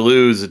Ducks were to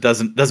lose, it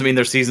doesn't mean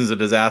their season's a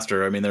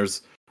disaster. I mean,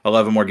 there's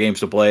 11 more games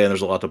to play, and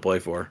there's a lot to play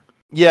for.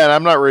 Yeah, and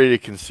I'm not ready to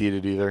concede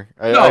it either.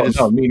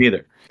 No, me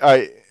neither.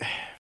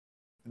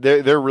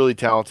 They're really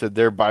talented.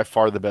 They're by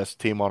far the best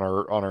team on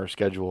our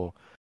schedule.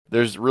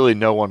 There's really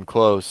no one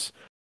close.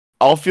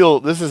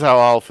 This is how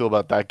I'll feel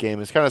about that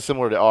game. It's kind of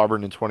similar to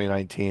Auburn in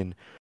 2019.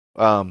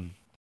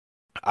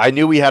 I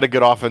knew we had a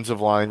good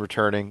offensive line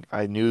returning.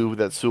 I knew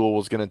that Sewell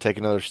was going to take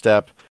another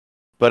step,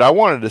 but I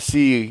wanted to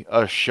see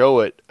us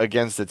show it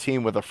against a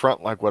team with a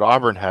front like what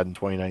Auburn had in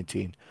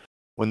 2019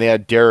 when they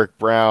had Derek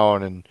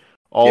Brown and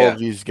all of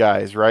these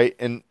guys, right?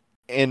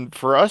 And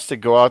for us to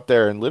go out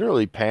there and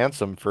literally pants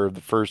them for the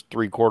first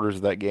 3 quarters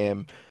of that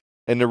game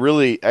and to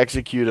really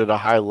execute at a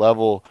high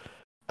level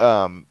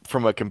from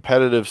a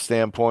competitive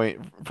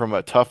standpoint, from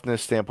a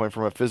toughness standpoint,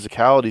 from a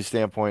physicality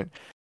standpoint,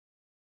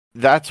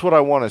 that's what I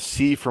want to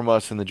see from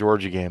us in the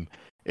Georgia game.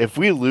 If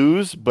we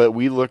lose but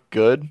we look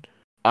good,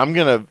 I'm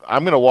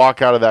gonna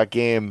walk out of that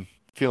game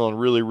feeling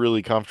really,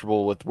 really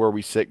comfortable with where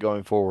we sit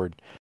going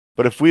forward.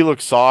 But if we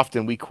look soft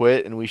and we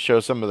quit and we show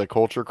some of the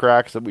culture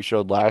cracks that we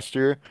showed last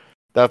year,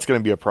 that's going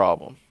to be a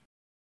problem.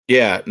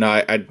 Yeah, no,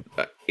 I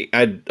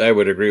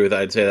would agree with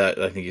that. I'd say that.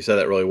 I think you said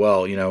that really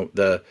well.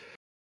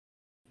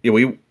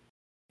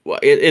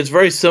 It's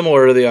very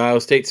similar to the Ohio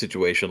State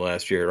situation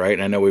last year, right?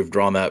 And I know we've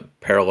drawn that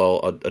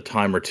parallel a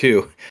time or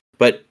two,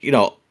 but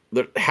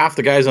half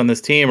the guys on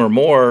this team or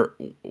more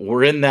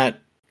were in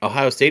that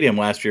Ohio Stadium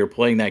last year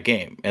playing that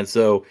game, and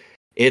so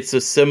it's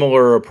a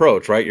similar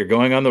approach, right? You're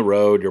going on the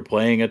road, you're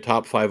playing a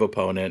top 5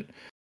 opponent.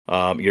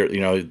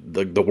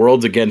 The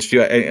world's against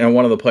you. And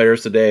one of the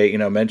players today,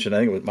 mentioned, I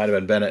think it might have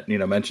been Bennett,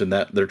 mentioned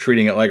that they're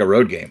treating it like a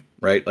road game,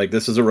 right? Like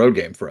this is a road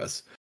game for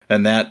us.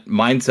 And that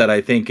mindset, I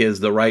think, is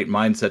the right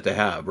mindset to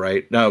have,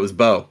 right? No, it was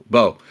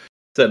Bo.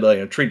 said,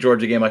 like, treat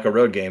Georgia game like a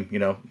road game,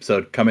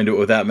 so come into it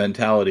with that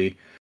mentality.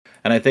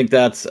 And I think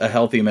that's a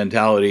healthy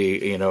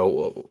mentality,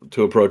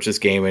 to approach this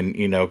game.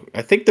 And,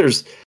 I think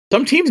there's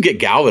some teams get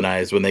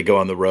galvanized when they go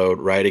on the road,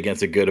 right,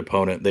 against a good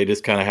opponent. They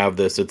just kind of have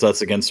this, it's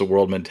us against the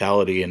world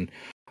mentality. And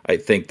I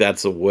think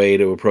that's a way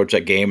to approach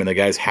that game. And the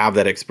guys have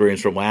that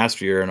experience from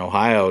last year in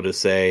Ohio to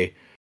say,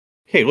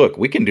 hey, look,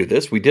 we can do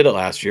this. We did it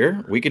last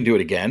year. We can do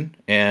it again.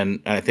 And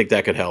I think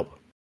that could help.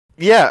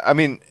 Yeah, I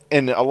mean,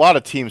 and a lot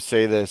of teams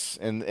say this,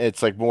 and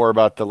it's like more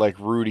about the like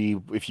Rudy,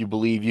 if you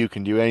believe you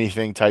can do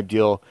anything type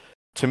deal.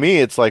 To me,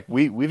 it's like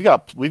we've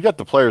got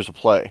the players to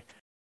play,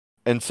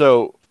 and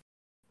so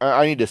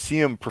I need to see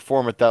him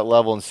perform at that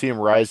level and see him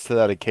rise to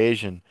that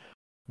occasion.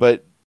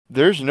 But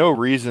there's no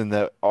reason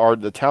that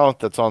the talent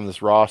that's on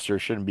this roster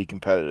shouldn't be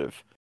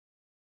competitive.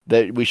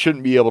 That we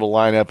shouldn't be able to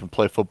line up and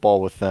play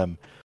football with them.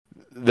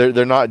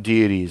 They're not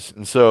deities,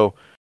 and so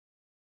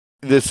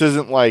this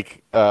isn't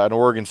like an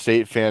Oregon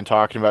State fan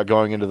talking about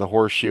going into the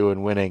horseshoe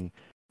and winning,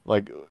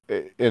 like,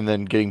 and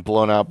then getting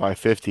blown out by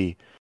 50.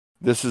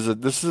 This is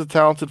a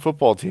talented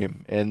football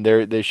team, and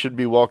they should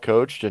be well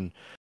coached. And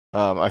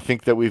I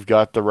think that we've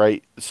got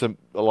a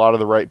lot of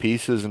the right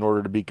pieces in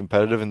order to be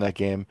competitive in that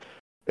game.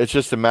 It's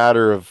just a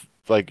matter of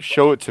like,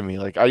 show it to me.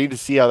 Like, I need to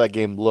see how that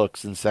game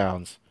looks and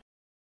sounds.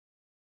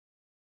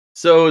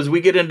 So as we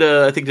get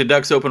into, I think, the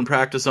Ducks open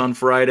practice on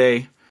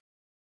Friday,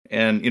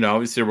 and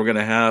obviously we're going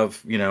to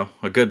have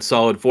a good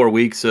solid 4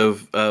 weeks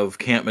of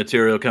camp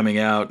material coming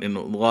out, and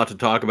a lot to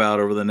talk about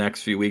over the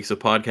next few weeks of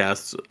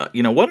podcasts.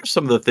 What are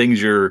some of the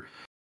things you're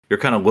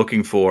kind of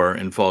looking for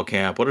in fall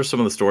camp? What are some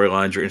of the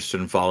storylines you're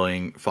interested in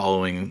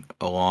following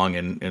along,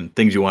 and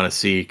things you want to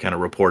see kind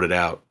of reported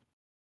out?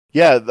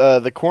 Yeah,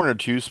 the corner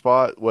 2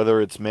 spot,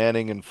 whether it's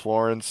Manning and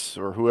Florence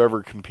or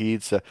whoever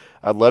competes,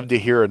 I'd love to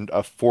hear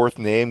a fourth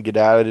name get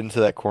added into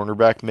that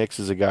cornerback mix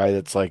as a guy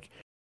that's like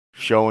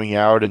showing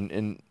out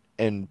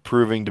and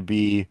proving to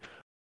be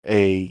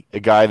a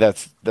guy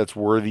that's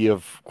worthy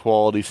of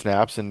quality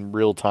snaps in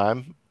real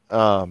time.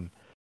 I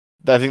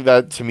think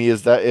that to me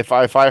is that if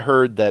I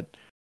heard that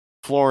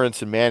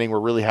Florence and Manning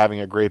were really having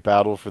a great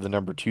battle for the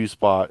number 2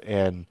 spot,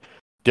 and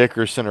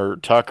Dickerson or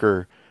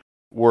Tucker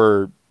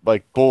were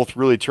like both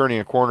really turning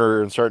a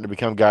corner and starting to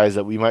become guys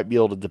that we might be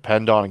able to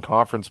depend on in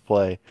conference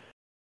play,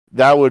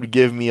 that would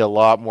give me a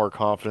lot more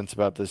confidence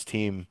about this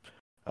team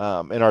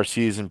in our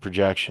season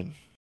projection.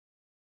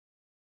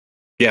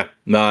 Yeah,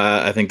 no,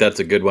 I think that's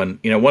a good one.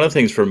 One of the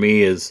things for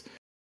me is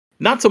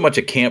not so much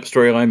a camp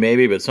storyline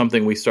maybe, but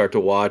something we start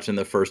to watch in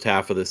the first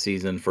half of the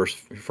season,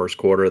 first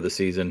quarter of the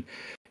season,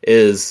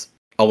 is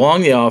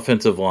along the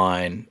offensive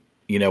line.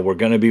 We're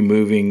going to be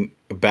moving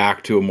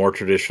back to a more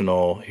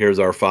traditional, here's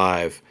our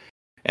 5.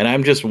 And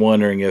I'm just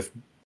wondering if,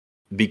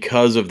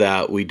 because of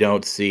that, we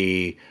don't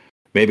see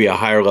maybe a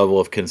higher level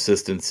of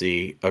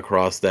consistency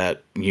across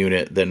that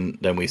unit than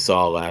we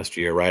saw last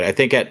year, right? I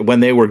think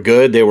when they were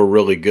good, they were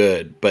really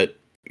good. But,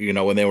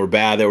 when they were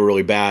bad, they were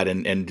really bad.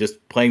 And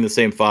just playing the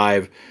same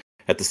 5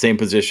 at the same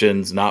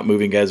positions, not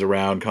moving guys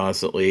around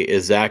constantly,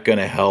 is that going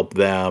to help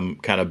them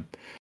kind of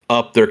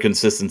up their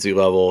consistency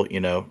level,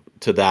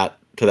 to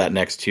that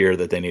next tier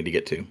that they need to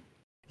get to?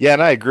 Yeah,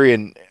 and I agree.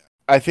 And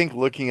I think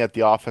looking at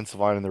the offensive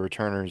line and the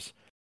returners,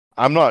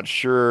 I'm not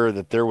sure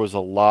that there was a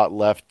lot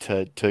left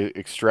to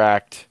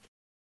extract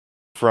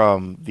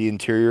from the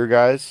interior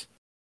guys,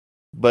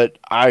 but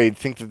I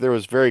think that there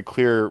was very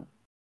clear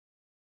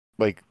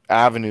like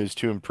avenues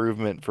to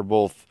improvement for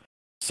both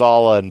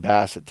Sala and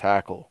Bass at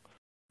tackle.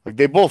 Like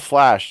they both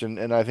flashed,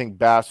 and I think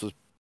Bass was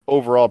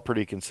overall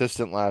pretty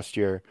consistent last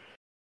year,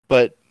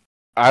 but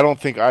I don't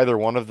think either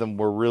one of them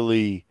were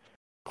really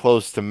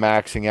close to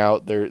maxing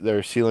out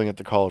their ceiling at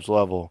the college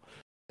level.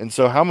 And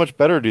so how much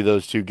better do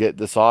those two get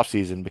this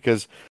offseason?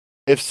 Because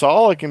if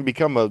Sala can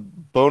become a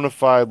bona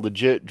fide,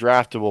 legit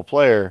draftable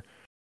player,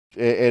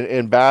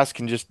 and Bass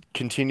can just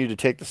continue to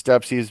take the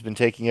steps he's been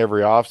taking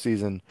every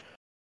offseason,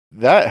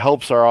 that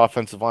helps our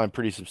offensive line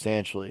pretty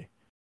substantially.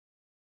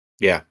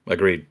 Yeah,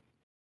 agreed.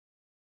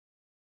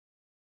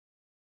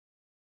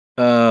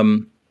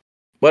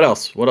 What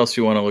else? What else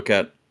do you want to look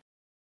at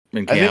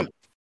in camp?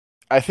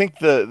 I think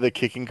the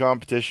kicking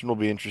competition will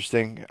be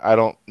interesting. I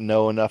don't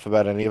know enough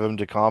about any of them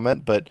to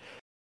comment, but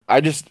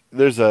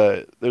there's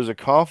a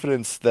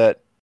confidence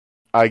that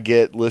I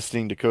get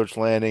listening to Coach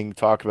Lanning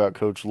talk about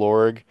Coach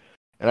Lorig,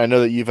 and I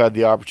know that you've had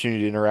the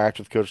opportunity to interact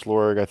with Coach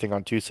Lorig, I think,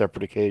 on 2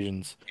 separate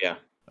occasions. Yeah.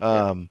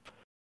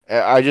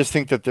 I just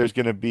think that there's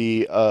going to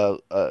be a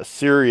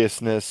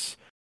seriousness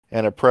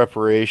and a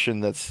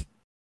preparation that's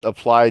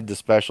applied to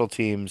special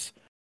teams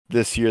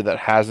this year that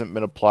hasn't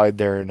been applied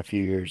there in a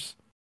few years.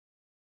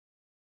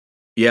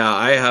 Yeah,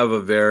 I have a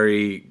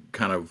very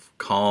kind of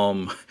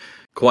calm,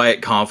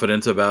 quiet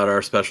confidence about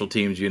our special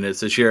teams units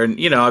this year.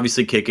 And,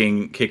 obviously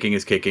kicking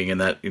is kicking, and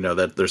that,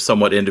 that they're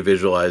somewhat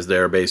individualized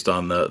there based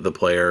on the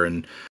player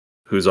and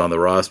who's on the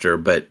roster.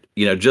 But,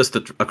 just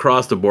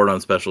across the board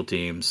on special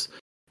teams,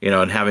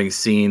 and having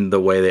seen the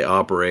way they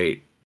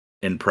operate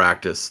in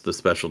practice, the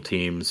special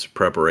teams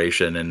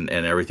preparation and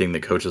everything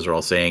that coaches are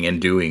all saying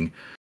and doing,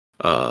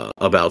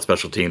 about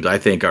special teams. I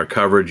think our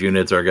coverage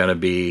units are going to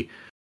be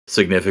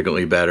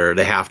significantly better.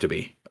 They have to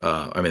be.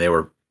 I mean, they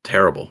were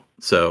terrible.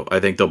 So I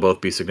think they'll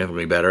both be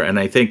significantly better. And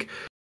I think,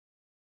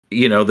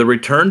 the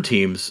return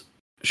teams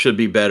should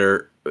be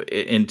better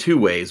in two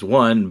ways.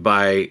 One,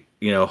 by,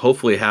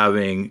 hopefully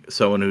having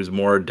someone who's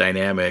more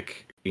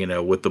dynamic,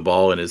 with the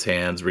ball in his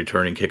hands,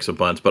 returning kicks and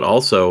punts. But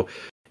also,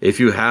 if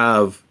you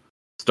have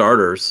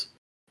starters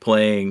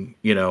playing,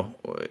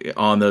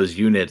 on those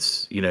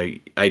units,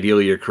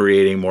 ideally you're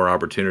creating more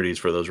opportunities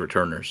for those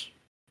returners.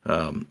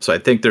 So I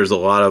think there's a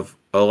lot of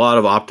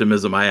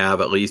optimism I have,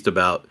 at least,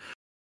 about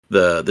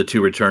the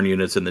two return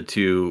units and the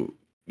two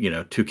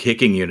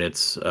kicking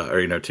units,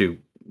 or two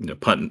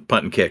punt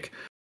and kick.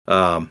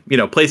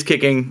 Place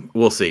kicking,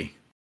 we'll see.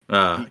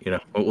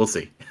 We'll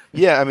see.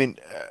 Yeah, I mean,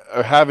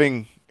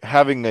 having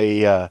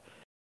a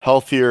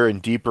healthier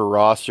and deeper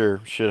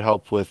roster should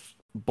help with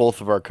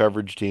both of our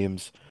coverage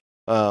teams.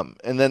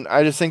 And then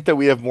I just think that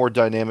we have more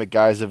dynamic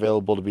guys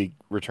available to be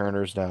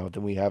returners now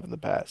than we have in the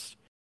past.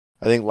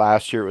 I think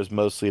last year it was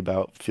mostly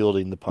about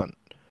fielding the punt,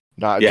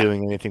 not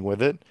doing anything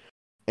with it.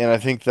 And I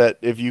think that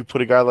if you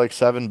put a guy like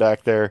Seven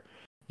back there,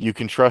 you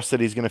can trust that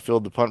he's going to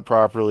field the punt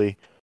properly,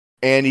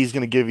 and he's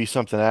going to give you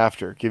something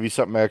after, give you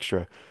something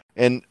extra.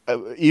 And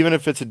even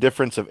if it's a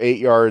difference of 8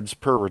 yards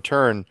per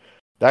return,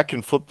 that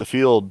can flip the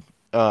field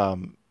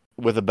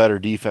with a better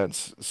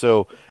defense.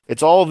 So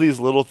it's all of these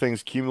little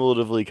things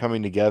cumulatively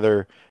coming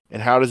together,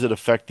 and how does it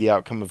affect the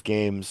outcome of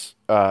games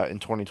in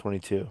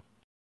 2022?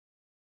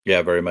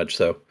 Yeah, very much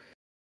so.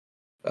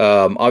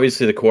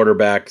 Obviously the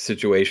quarterback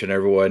situation,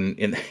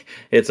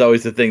 it's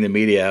always the thing the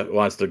media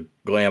wants to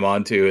glam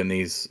onto in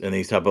these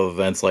type of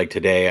events like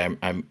today.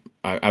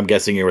 I'm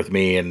guessing you're with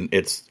me, and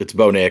it's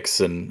Bo Nix,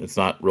 and it's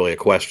not really a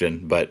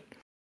question, but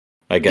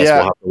I guess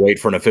we'll have to wait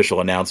for an official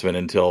announcement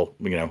until,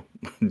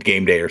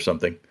 game day or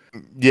something.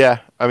 Yeah.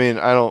 I mean,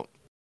 I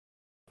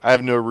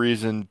have no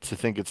reason to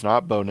think it's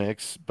not Bo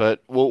Nix,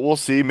 but we'll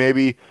see.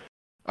 Maybe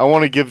I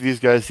want to give these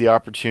guys the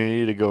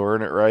opportunity to go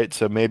earn it, right?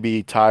 So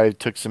maybe Ty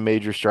took some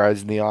major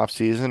strides in the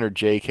offseason, or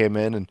Jay came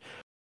in, and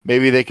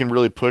maybe they can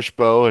really push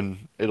Bo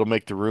and it'll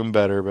make the room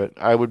better. But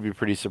I would be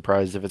pretty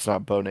surprised if it's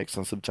not Bo Nix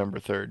on September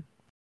 3rd.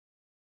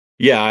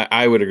 Yeah,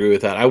 I would agree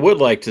with that. I would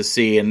like to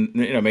see, and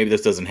maybe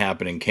this doesn't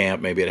happen in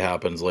camp, maybe it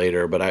happens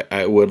later, but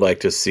I would like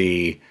to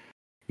see,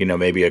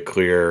 maybe a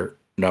clear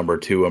number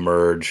 2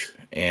 emerge,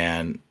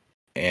 and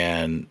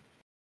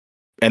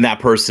that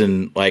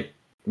person, like,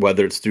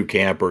 whether it's through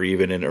camp or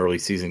even in early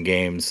season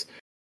games,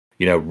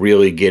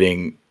 really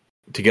getting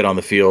to get on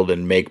the field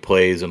and make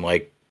plays and,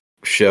 like,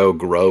 show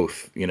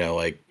growth.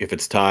 Like, if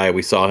it's Ty,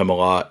 we saw him a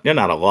lot,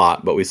 not a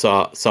lot, but we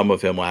saw some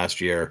of him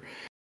last year,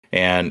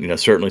 and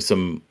certainly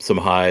some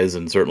highs,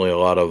 and certainly a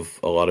lot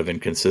of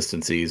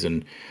inconsistencies.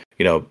 And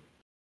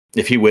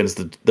if he wins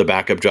the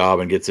backup job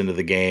and gets into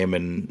the game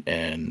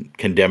and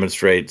can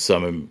demonstrate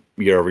some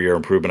year-over-year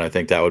improvement, I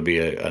think that would be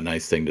a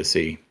nice thing to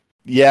see.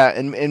 Yeah,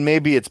 and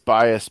maybe it's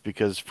biased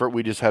because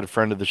we just had a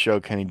friend of the show,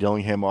 Kenny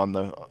Dillingham, on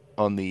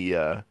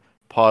the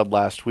pod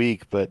last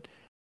week, but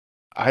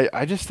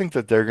I just think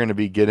that they're going to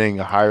be getting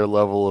a higher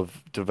level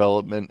of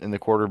development in the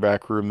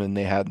quarterback room than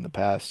they had in the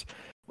past.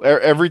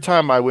 Every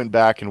time I went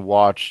back and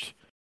watched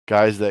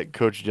guys that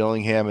Coach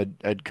Dillingham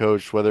had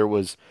coached, whether it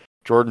was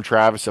Jordan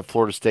Travis at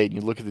Florida State,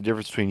 and you look at the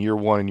difference between year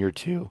 1 and year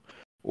 2,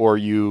 or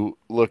you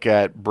look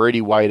at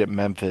Brady White at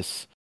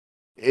Memphis,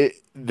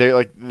 they're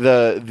like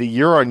the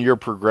year-on-year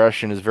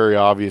progression is very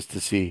obvious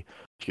to see.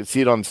 You can see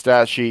it on the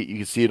stat sheet, you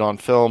can see it on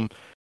film,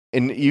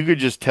 and you could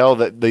just tell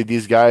that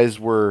these guys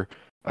were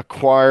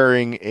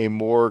acquiring a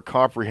more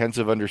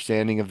comprehensive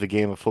understanding of the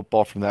game of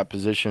football from that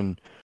position,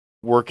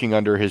 working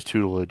under his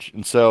tutelage.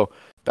 And so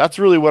that's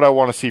really what I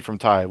want to see from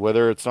Ty,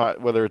 whether it's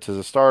as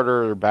a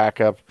starter or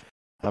backup.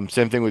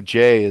 Same thing with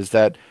Jay, is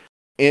that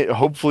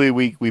hopefully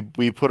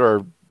we put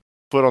our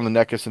foot on the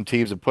neck of some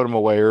teams and put them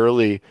away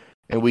early,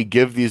 and we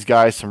give these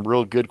guys some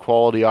real good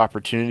quality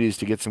opportunities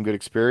to get some good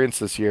experience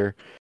this year.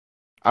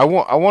 I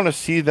want to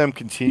see them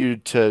continue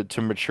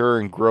to mature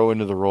and grow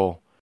into the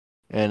role.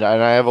 And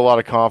I have a lot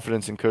of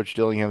confidence in Coach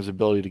Dillingham's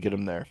ability to get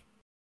them there.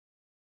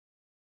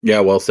 Yeah,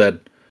 well said.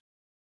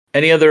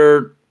 Any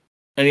other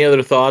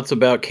thoughts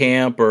about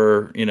camp,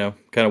 or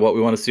kind of what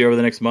we want to see over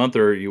the next month,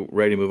 or are you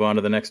ready to move on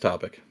to the next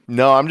topic?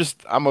 No,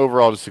 I'm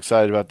overall just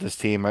excited about this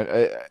team.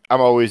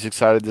 I'm always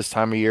excited this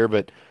time of year,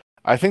 but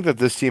I think that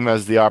this team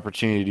has the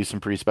opportunity to do some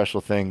pretty special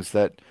things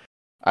that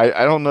I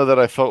don't know that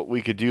I felt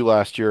we could do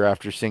last year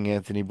after seeing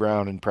Anthony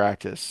Brown in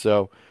practice.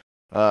 So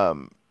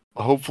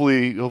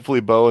hopefully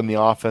Bo and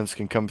the offense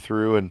can come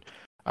through, and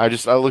I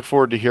look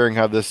forward to hearing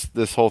how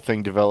this whole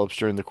thing develops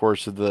during the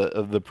course of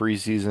the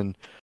preseason.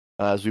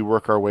 As we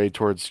work our way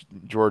towards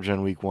Georgia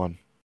in week 1.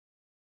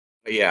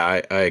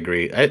 Yeah, I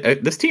agree.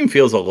 This team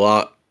feels a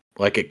lot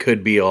like it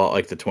could be a lot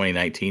like the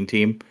 2019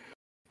 team.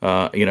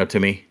 To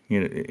me,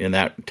 in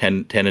that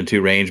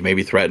 10-2 range,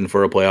 maybe threatened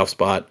for a playoff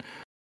spot.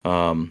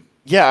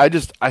 Yeah,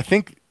 I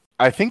think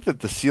that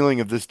the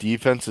ceiling of this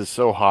defense is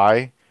so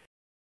high,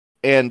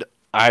 and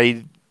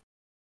I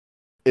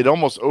it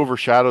almost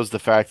overshadows the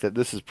fact that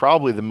this is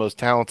probably the most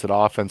talented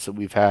offense that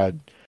we've had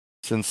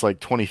since like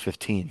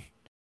 2015.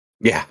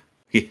 Yeah.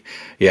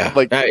 Yeah.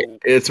 Like,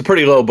 It's a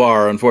pretty low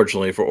bar,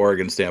 unfortunately, for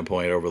Oregon's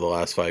standpoint over the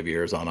last 5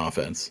 years on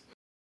offense.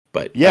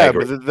 But I yeah,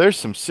 agree. but there's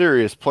some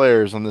serious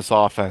players on this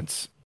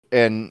offense,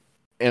 and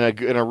in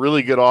a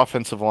really good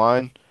offensive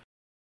line.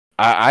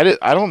 I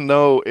don't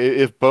know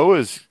if Bo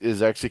is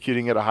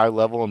executing at a high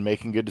level and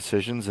making good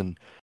decisions and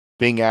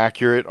being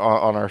accurate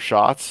on our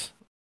shots,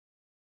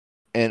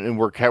 and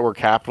we're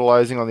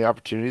capitalizing on the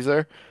opportunities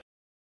there.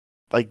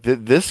 Like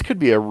this could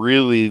be a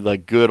really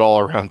like good all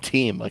around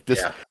team. Like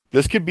Yeah.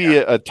 this could be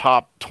a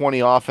top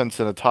 20 offense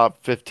and a top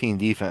 15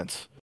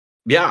 defense.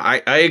 Yeah,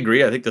 I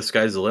agree. I think the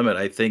sky's the limit.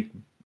 I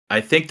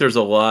think there's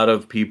a lot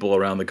of people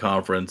around the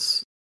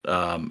conference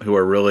who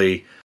are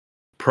really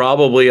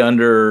probably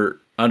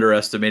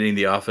underestimating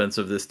the offense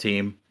of this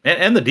team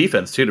and the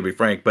defense too, to be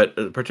frank,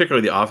 but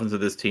particularly the offense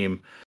of this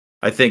team.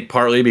 I think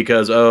partly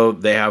because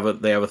they have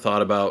a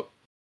thought about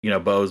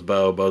Bo's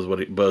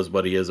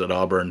what he is at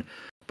Auburn,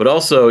 but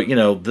also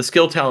the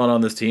skill talent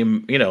on this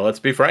team. Let's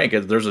be frank,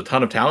 there's a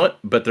ton of talent,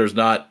 but there's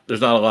not a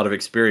lot of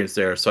experience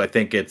there. So I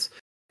think it's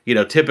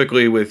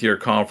typically with your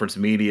conference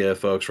media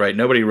folks, right?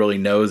 Nobody really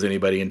knows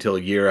anybody until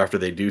a year after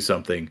they do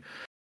something.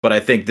 But I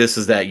think this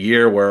is that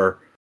year where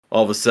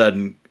all of a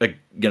sudden, a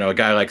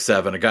guy like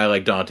Seven, a guy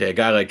like Dante, a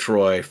guy like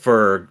Troy,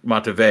 Ferg,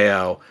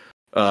 Monteveo,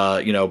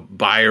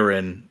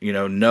 Byron,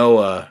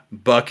 Noah,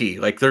 Bucky.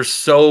 Like, there's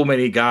so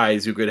many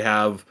guys who could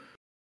have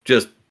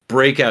just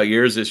breakout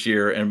years this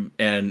year, and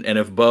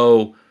if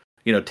Bo,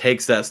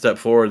 takes that step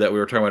forward that we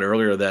were talking about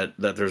earlier, that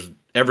there's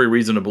every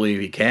reason to believe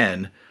he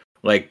can.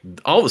 Like,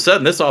 all of a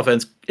sudden, this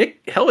offense,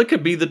 it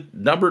could be the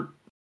number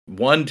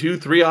 1, 2,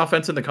 3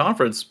 offense in the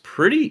conference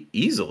pretty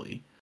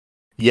easily.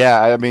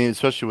 Yeah, I mean,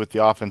 especially with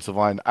the offensive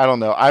line. I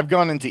don't know. I've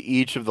gone into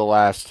each of the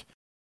last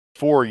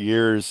 4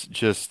 years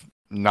just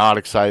not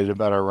excited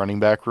about our running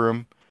back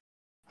room.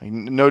 Like,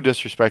 no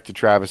disrespect to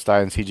Travis Dye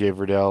and CJ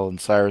Verdell and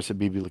Cyrus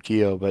and BB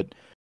Lakio, but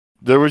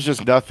there was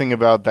just nothing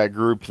about that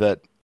group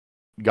that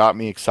got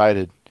me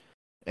excited.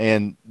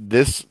 And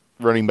this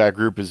running back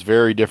group is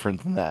very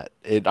different than that.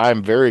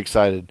 I'm very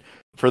excited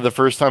for the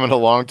first time in a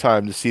long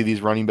time to see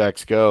these running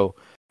backs go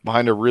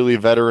behind a really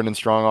veteran and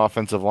strong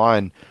offensive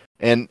line.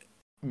 And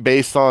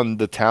based on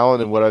the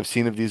talent and what I've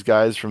seen of these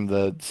guys from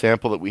the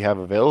sample that we have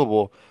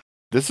available,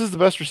 this is the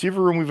best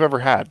receiver room we've ever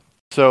had.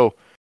 So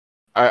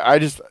I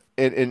just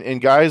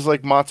and guys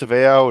like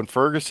Monteveo and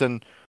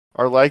Ferguson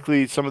are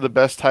likely some of the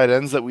best tight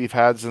ends that we've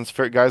had since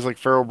guys like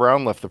Farrell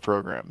Brown left the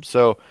program.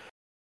 So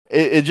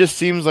it just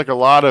seems like a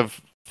lot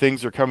of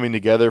things are coming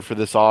together for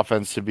this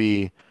offense to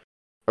be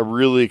a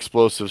really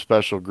explosive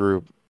special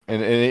group.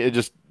 And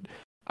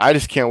I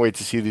just can't wait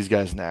to see these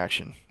guys in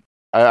action.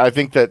 I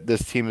think that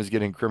this team is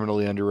getting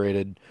criminally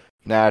underrated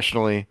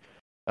nationally.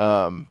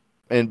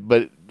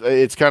 But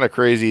it's kind of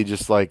crazy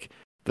just like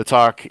the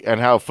talk and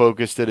how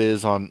focused it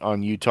is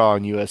on Utah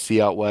and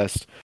USC out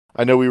west.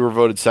 I know we were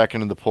voted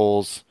second in the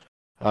polls.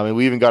 And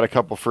we even got a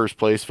couple first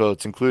place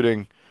votes,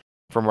 including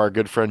from our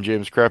good friend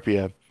James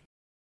Crepia.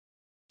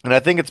 And I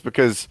think it's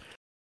because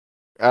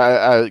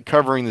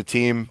covering the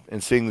team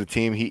and seeing the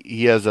team,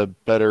 he has a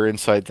better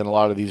insight than a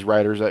lot of these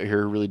writers out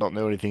here who really don't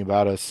know anything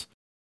about us.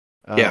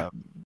 Yeah.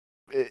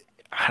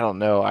 I don't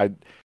know.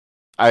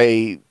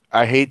 I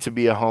hate to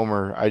be a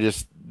homer.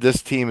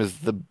 This team is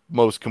the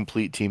most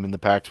complete team in the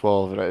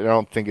Pac-12, and I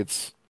don't think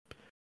it's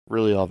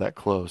really all that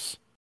close.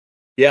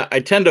 Yeah, I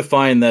tend to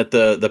find that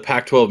the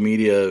Pac-12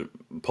 media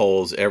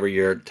polls every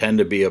year tend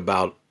to be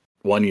about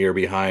 1 year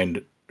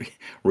behind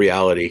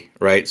reality,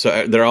 right?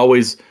 So they're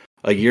always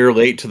a year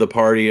late to the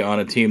party on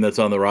a team that's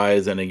on the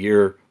rise, and a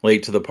year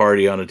late to the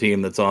party on a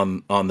team that's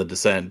on the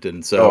descent.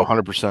 And so,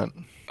 100%.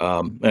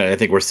 I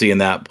think we're seeing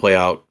that play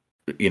out.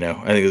 I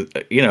think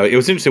it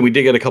was interesting. We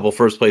did get a couple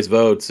first place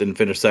votes and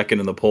finished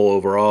second in the poll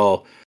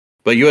overall.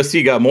 But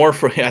USC got more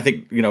for, I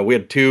think, we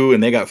had 2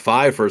 and they got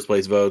 5 first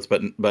place votes.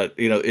 But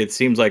it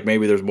seems like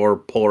maybe there's more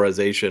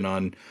polarization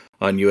on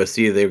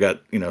USC. They've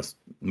got,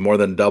 more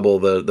than double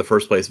the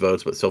first place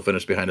votes, but still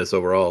finished behind us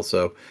overall.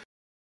 So,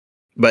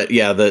 but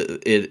yeah,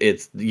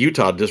 it's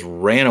Utah just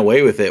ran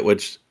away with it,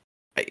 which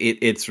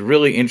it's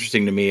really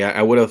interesting to me.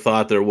 I would have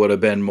thought there would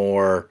have been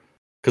more,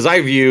 because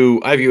I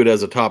view it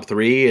as a top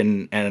 3,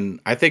 and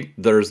I think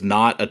there's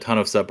not a ton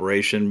of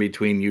separation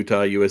between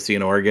Utah, USC,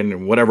 and Oregon,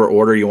 in whatever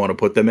order you want to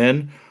put them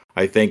in.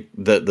 I think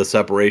that the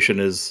separation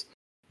is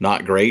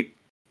not great.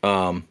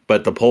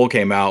 But the poll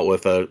came out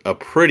with a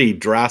pretty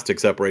drastic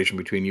separation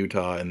between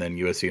Utah and then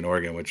USC and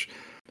Oregon, which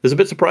is a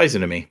bit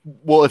surprising to me.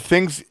 Well, if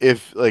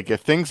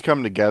things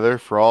come together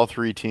for all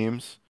 3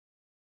 teams,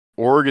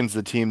 Oregon's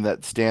the team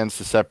that stands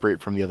to separate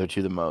from the other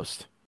 2 the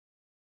most.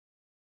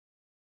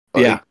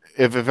 Yeah.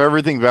 If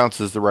everything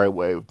bounces the right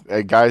way,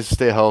 guys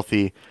stay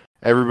healthy,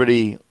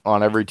 everybody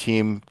on every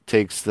team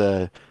takes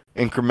the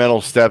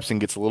incremental steps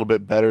and gets a little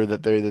bit better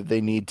that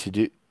they need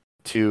to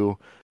do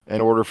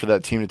in order for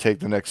that team to take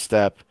the next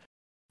step.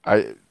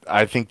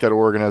 I think that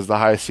Oregon has the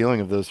highest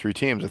ceiling of those 3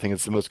 teams. I think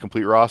it's the most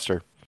complete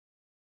roster.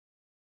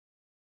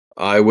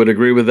 I would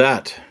agree with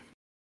that.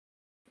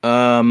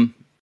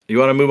 You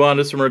want to move on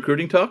to some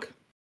recruiting talk?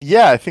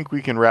 Yeah, I think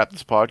we can wrap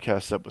this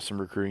podcast up with some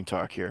recruiting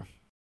talk here.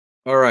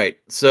 All right.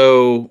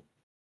 So,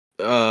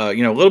 a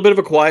little bit of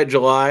a quiet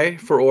July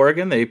for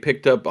Oregon. They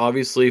picked up,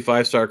 obviously,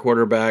 five-star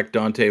quarterback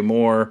Dante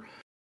Moore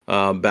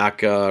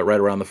back right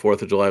around the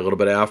 4th of July, a little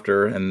bit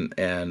after, and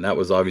that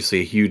was obviously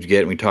a huge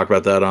get. And we talked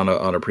about that on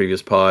a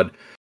previous pod.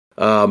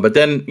 But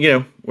then,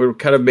 we're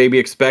kind of maybe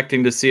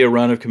expecting to see a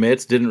run of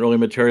commits. Didn't really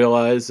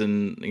materialize,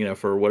 and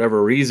for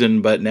whatever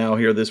reason. But now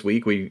here this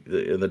week,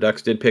 the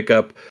Ducks did pick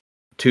up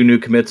two new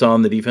commits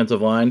on the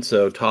defensive line.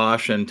 So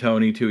Tosh and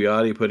Tony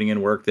Tuioti putting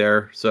in work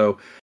there. So,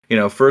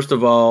 first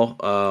of all,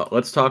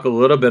 let's talk a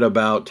little bit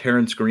about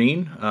Terrence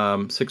Green,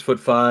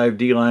 6'5"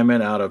 D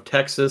lineman out of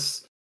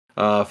Texas,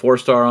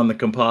 4-star on the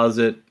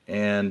composite,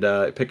 and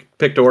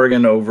picked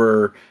Oregon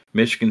over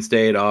Michigan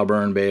State,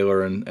 Auburn,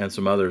 Baylor, and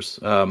some others.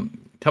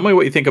 Tell me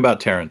what you think about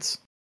Terrence.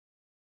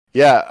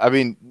 Yeah, I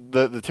mean,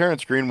 the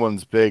Terrence Green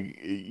one's big.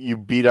 You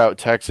beat out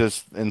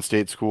Texas in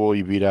state school.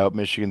 You beat out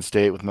Michigan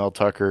State with Mel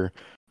Tucker.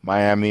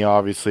 Miami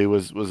obviously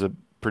was a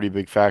pretty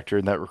big factor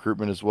in that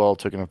recruitment as well.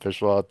 Took an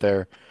official out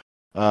there.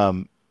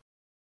 USC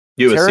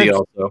Terrence,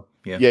 also.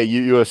 Yeah,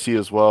 USC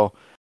as well.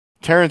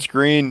 Terrence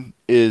Green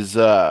is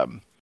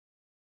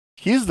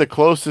he's the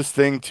closest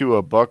thing to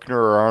a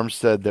Buckner or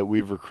Armstead that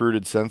we've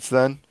recruited since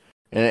then.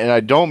 And I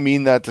don't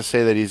mean that to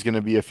say that he's going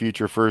to be a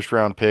future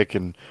first-round pick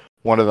and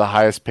one of the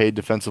highest-paid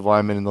defensive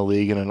linemen in the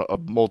league and a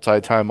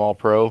multi-time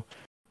All-Pro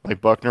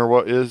like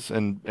Buckner is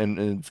and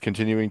it's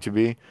continuing to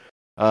be.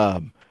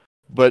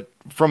 But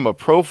from a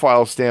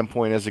profile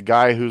standpoint, as a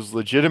guy who's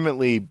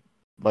legitimately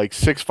like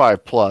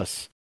 6'5"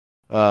 plus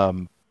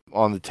on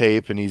the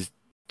tape, and he's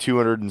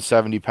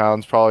 270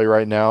 pounds probably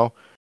right now,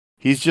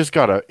 he's just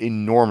got an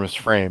enormous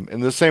frame.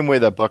 In the same way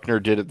that Buckner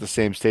did at the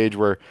same stage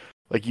where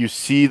like you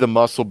see the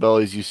muscle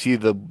bellies, you see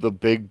the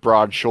big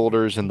broad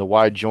shoulders and the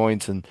wide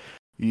joints, and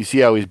you see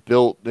how he's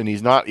built, and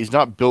he's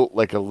not built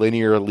like a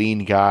linear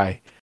lean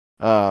guy.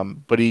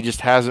 But he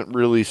just hasn't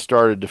really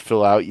started to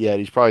fill out yet.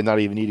 He's probably not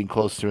even eating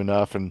close to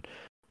enough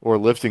or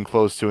lifting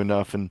close to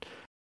enough. And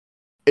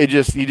he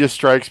just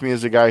strikes me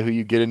as a guy who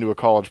you get into a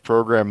college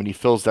program and he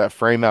fills that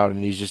frame out,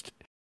 and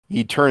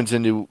he turns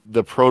into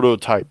the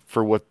prototype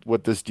for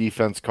what this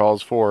defense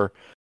calls for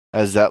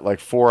as that like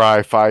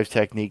 4-eye-5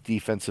 technique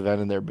defensive end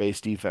in their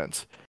base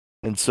defense.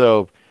 And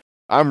so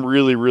I'm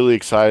really, really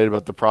excited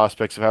about the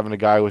prospects of having a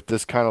guy with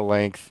this kind of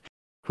length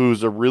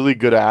who's a really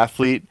good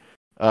athlete.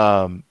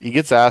 He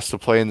gets asked to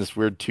play in this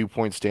weird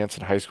 2-point stance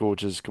in high school,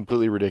 which is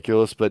completely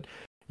ridiculous, but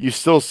you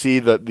still see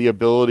the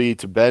ability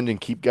to bend and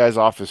keep guys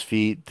off his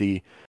feet,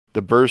 the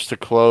burst to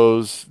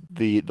close,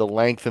 the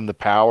length and the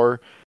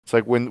power. It's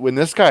like when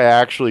this guy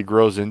actually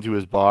grows into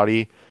his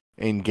body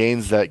and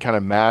gains that kind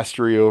of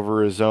mastery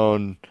over his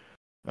own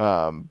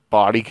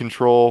body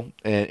control,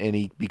 and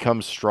he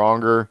becomes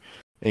stronger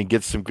and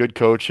gets some good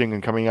coaching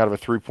and coming out of a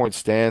 3-point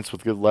stance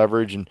with good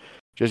leverage and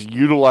just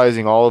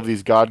utilizing all of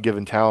these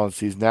God-given talents,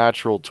 these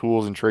natural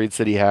tools and traits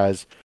that he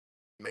has.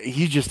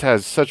 He just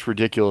has such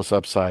ridiculous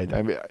upside.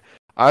 I mean,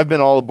 I've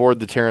been all aboard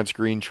the Terrence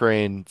Green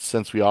train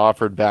since we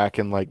offered back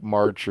in like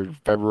March or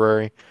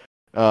February.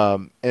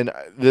 And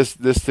this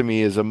to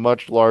me is a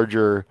much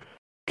larger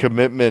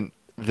commitment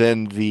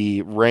than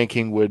the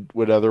ranking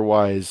would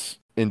otherwise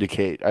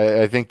indicate.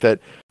 I think that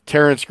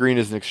Terrence Green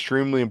is an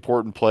extremely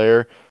important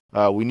player.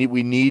 We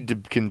need to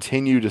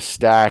continue to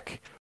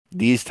stack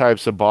these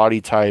types of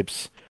body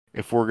types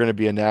if we're going to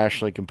be a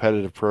nationally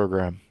competitive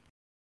program.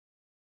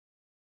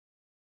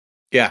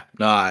 Yeah,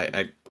 no,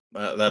 I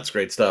that's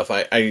great stuff.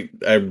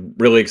 I'm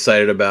really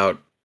excited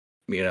about.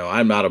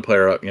 I'm not a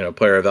player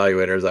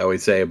evaluator, as I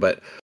always say,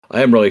 but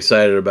I am really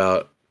excited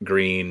about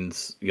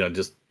Green's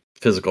just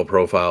physical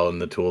profile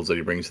and the tools that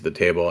he brings to the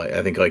table.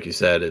 I think, like you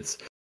said, it's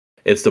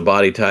the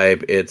body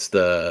type, it's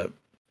the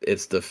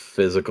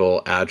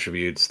physical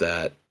attributes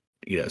that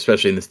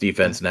especially in this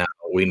defense now,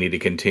 we need to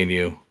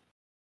continue.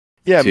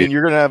 Yeah, I mean,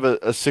 you're going to have a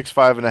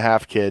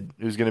 6'5.5" kid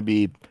who's going to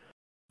be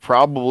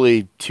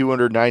probably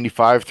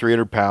 295,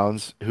 300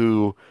 pounds,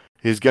 who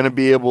is going to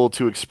be able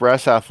to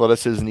express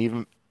athleticism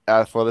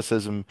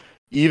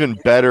even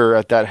better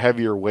at that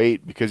heavier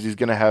weight, because he's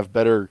going to have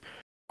better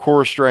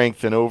core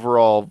strength and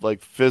overall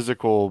like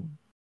physical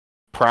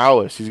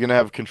prowess. He's going to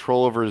have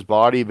control over his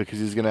body because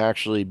he's going to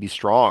actually be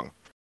strong.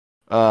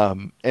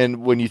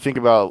 And when you think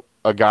about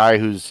a guy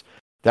who's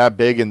that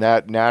big and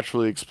that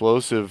naturally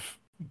explosive,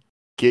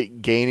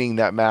 gaining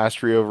that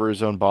mastery over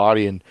his own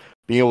body and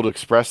being able to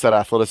express that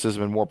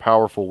athleticism in more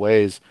powerful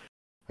ways,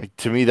 like,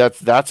 to me,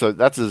 that's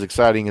as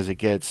exciting as it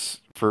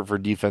gets for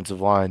defensive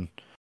line.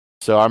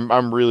 So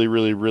I'm really,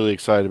 really, really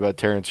excited about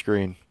Terrence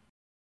Green.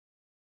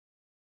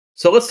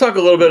 So let's talk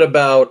a little bit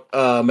about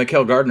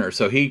Mikael Gardner.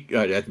 So he,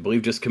 I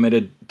believe, just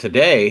committed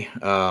today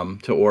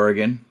to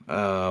Oregon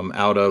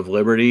out of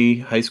Liberty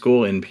High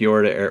School in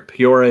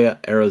Peoria,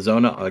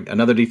 Arizona.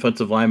 Another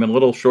defensive lineman, a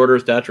little shorter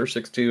stature,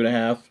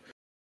 6'2.5",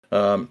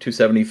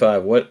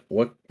 275.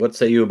 What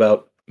say you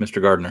about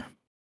Mr. Gardner?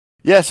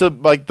 Yeah, so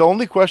like the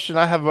only question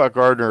I have about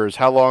Gardner is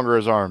how long are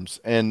his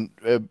arms? And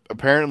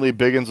apparently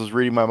Biggins was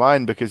reading my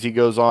mind because he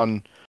goes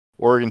on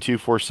Oregon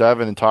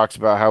 247 and talks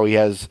about how he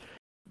has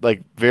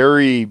like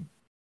very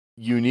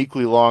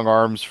uniquely long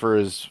arms for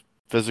his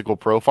physical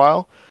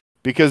profile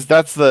because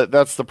that's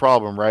the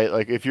problem, right?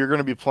 Like if you're going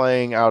to be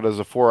playing out as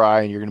a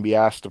 4-eye and you're going to be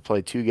asked to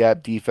play two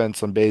gap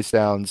defense on base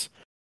downs,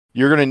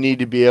 you're going to need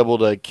to be able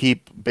to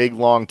keep big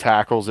long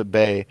tackles at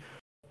bay,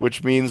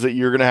 which means that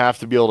you're going to have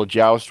to be able to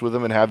joust with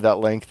them and have that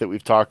length that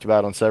we've talked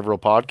about on several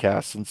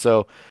podcasts. And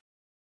so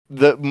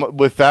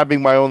with that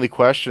being my only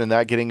question and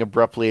that getting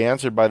abruptly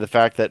answered by the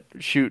fact that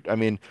shoot, I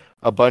mean,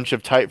 a bunch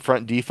of tight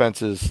front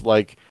defenses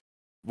like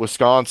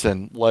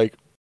Wisconsin, like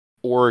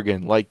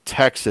Oregon, like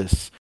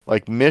Texas,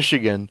 like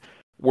Michigan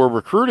were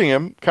recruiting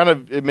him, kind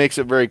of it makes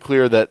it very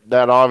clear that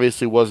that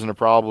obviously wasn't a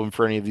problem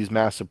for any of these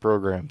massive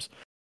programs.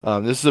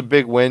 This is a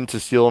big win to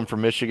steal him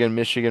from Michigan.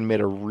 Michigan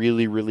made a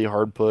really, really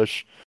hard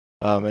push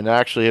and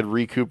actually had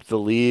recouped the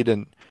lead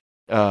and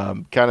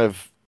kind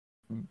of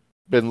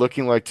been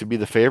looking like to be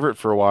the favorite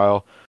for a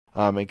while.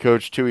 And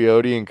Coach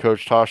Tuioti and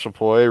Coach Tosh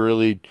Lupoi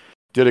really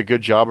did a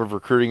good job of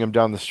recruiting him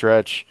down the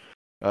stretch.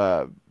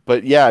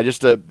 But yeah,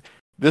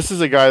 this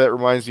is a guy that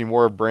reminds me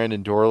more of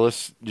Brandon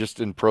Dorlus, just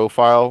in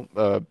profile.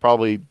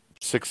 Probably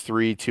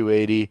 6'3",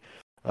 280,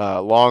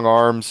 long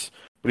arms,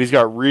 but he's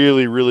got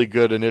really, really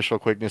good initial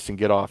quickness and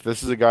get off.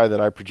 This is a guy that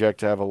I project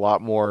to have a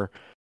lot more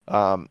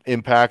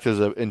impact as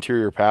an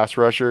interior pass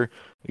rusher.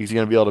 He's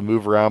going to be able to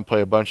move around, play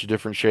a bunch of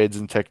different shades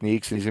and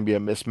techniques, and he's going to be a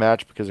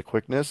mismatch because of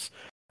quickness.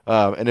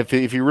 And if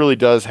he really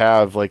does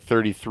have like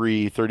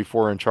 33,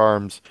 34-inch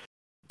arms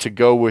to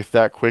go with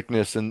that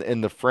quickness in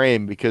the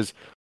frame, because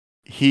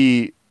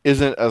he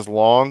isn't as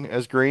long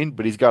as Green,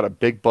 but he's got a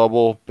big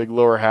bubble, big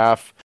lower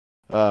half.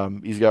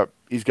 He's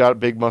got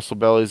big muscle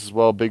bellies as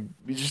well.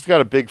 He's just got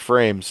a big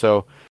frame.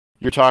 So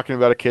you're talking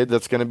about a kid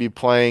that's going to be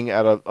playing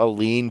at a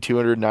lean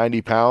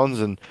 290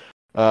 pounds, and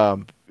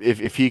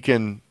if he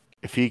can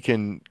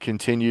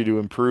continue to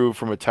improve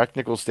from a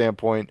technical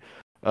standpoint,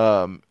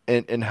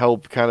 and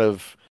help kind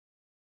of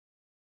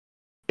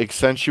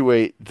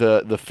accentuate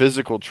the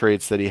physical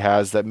traits that he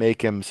has that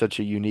make him such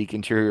a unique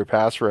interior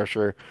pass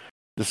rusher,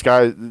 he's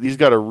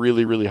got a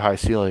really, really high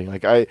ceiling.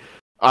 Like I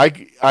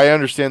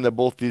understand that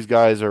both these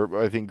guys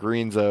are, I think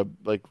Green's a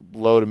like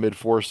low to mid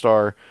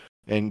 4-star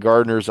and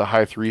Gardner's a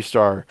high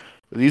 3-star.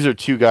 These are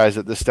two guys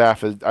that the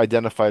staff has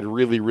identified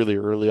really, really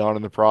early on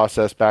in the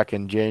process back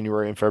in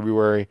January and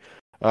February,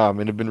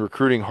 and have been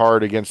recruiting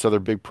hard against other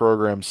big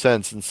programs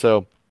since. And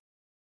so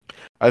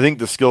I think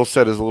the skill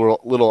set is a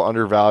little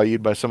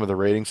undervalued by some of the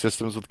rating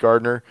systems with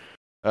Gardner.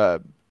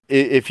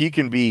 If he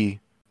can be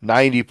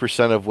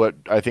 90% of what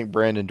I think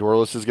Brandon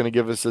Dorlus is going to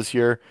give us this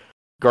year,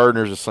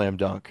 Gardner's a slam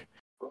dunk.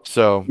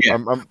 So Yeah.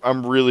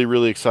 I'm really,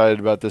 really excited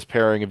about this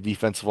pairing of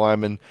defensive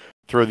linemen.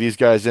 Throw these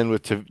guys in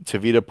with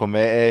Tavita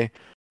Pomee,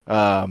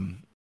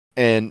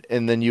 and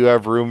then you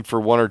have room for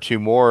one or two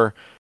more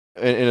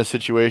in a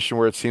situation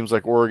where it seems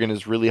like Oregon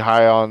is really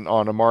high on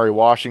Amari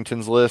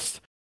Washington's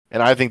list,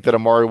 and I think that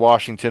Amari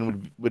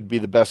Washington would be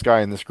the best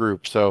guy in this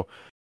group. So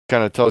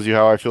kind of tells you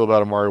how I feel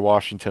about Amari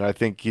Washington. I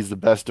think he's the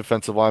best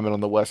defensive lineman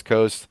on the West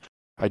Coast.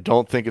 I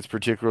don't think it's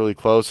particularly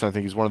close, and I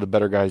think he's one of the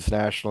better guys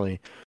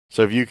nationally.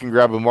 So if you can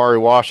grab Amari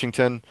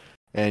Washington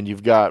and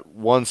you've got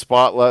one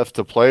spot left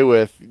to play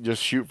with,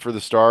 just shoot for the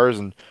stars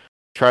and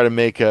try to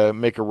make a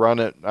run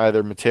at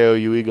either Mateo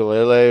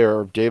Uigalele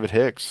or David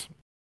Hicks.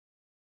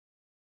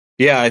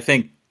 Yeah, I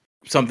think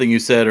something you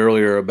said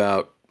earlier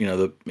about,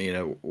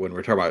 when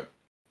we're talking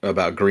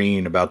about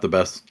Green, about the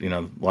best,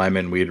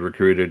 linemen we had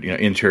recruited,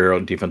 interior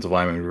and defensive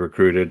linemen we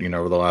recruited,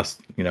 over the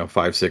last,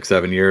 5, 6,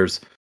 7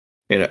 years.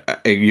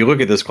 You look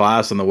at this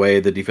class and the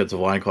way the defensive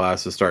line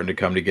class is starting to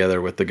come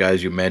together with the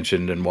guys you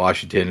mentioned in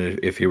Washington,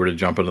 if he were to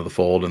jump into the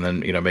fold, and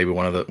then, maybe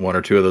one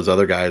or two of those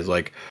other guys,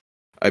 like,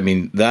 I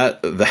mean, that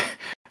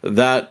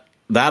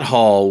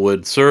haul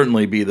would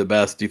certainly be the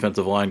best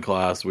defensive line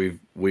class we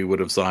would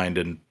have signed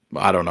in,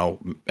 I don't know,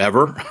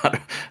 ever,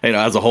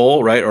 as a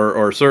whole, right?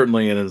 Or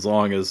certainly in as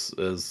long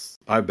as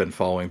I've been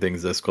following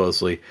things this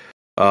closely.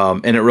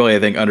 And it really, I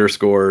think,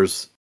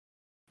 underscores,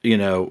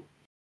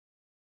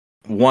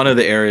 one of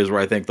the areas where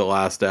I think the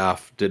last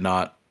staff did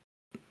not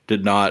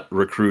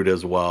recruit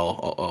as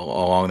well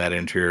along that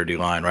interior D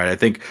line, right? I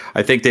think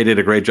they did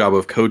a great job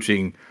of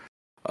coaching,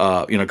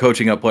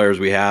 coaching up players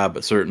we have,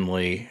 but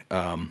certainly,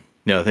 I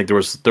think there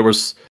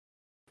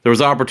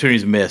was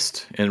opportunities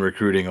missed in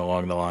recruiting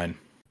along the line.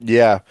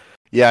 Yeah.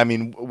 I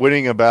mean,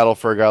 winning a battle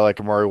for a guy like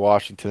Amari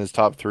Washington, his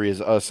top three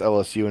is us,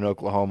 LSU, and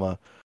Oklahoma,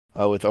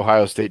 with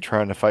Ohio State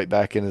trying to fight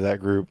back into that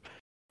group.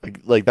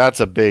 Like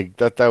that's a big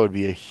that would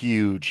be a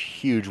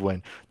huge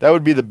win. That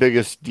would be the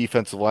biggest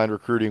defensive line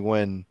recruiting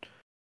win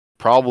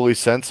probably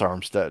since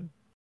Armstead.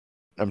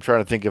 I'm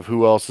trying to think of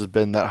who else has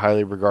been that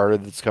highly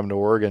regarded that's come to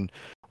Oregon.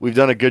 We've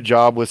done a good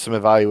job with some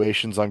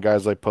evaluations on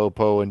guys like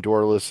Popo and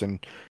Dorlus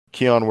and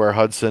Keon Ware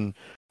Hudson,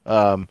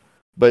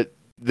 but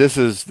this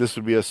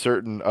would be a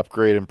certain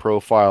upgrade in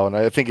profile, and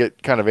I think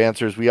it kind of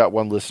answers. We got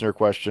one listener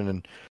question,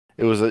 and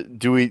it was a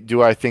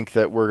do I think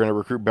that we're going to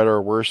recruit better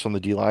or worse on the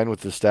D line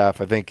with the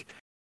staff? I think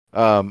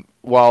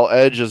while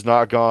edge has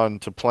not gone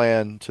to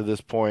plan to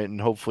this point,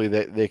 and hopefully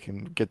they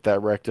can get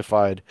that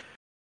rectified,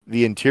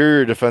 the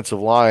interior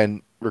defensive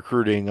line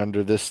recruiting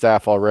under this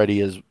staff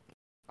already is,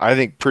 I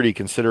think, pretty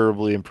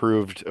considerably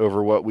improved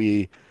over what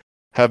we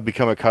have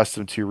become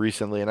accustomed to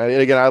recently. And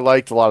again, I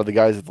liked a lot of the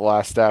guys that the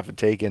last staff had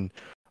taken.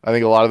 I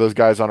think a lot of those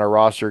guys on our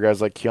roster,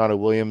 guys like Keanu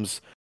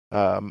Williams,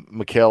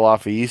 Mikhail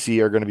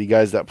Afaisi, are going to be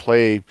guys that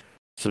play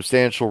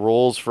substantial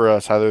roles for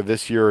us either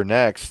this year or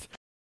next.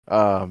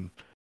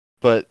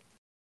 But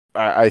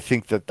I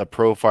think that the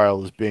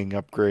profile is being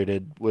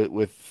upgraded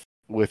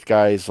with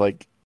guys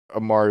like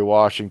Amari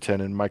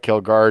Washington and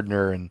Michael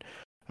Gardner and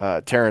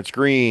Terrence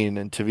Green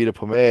and Tavita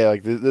Pomey.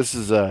 Like this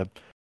is a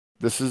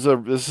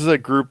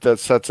group that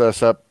sets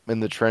us up in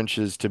the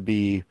trenches to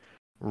be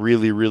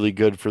really, really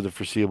good for the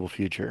foreseeable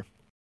future.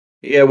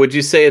 Yeah, would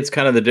you say it's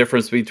kind of the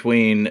difference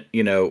between,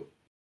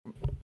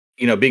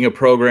 being a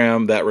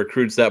program that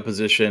recruits that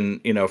position,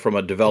 from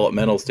a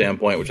developmental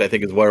standpoint, which I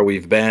think is where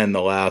we've been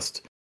the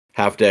last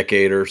half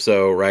decade or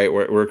so, right?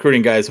 We're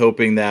recruiting guys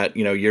hoping that,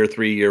 year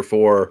 3, year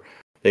 4,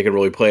 they can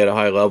really play at a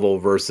high level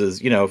versus,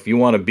 if you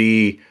want to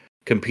be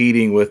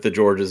competing with the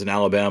Georgias and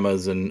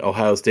Alabamas and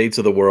Ohio States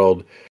of the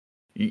world,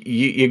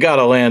 you got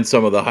to land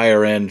some of the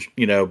higher end,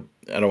 I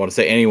don't want to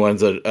say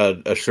anyone's a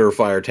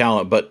surefire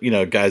talent, but,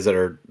 guys that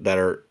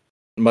are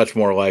much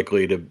more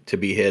likely to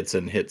be hits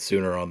and hit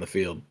sooner on the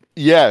field.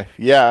 Yeah.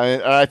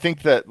 And I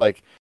think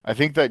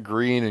that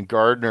Green and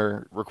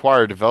Gardner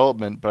require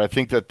development, but I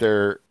think that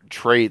their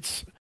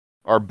traits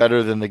are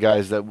better than the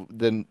guys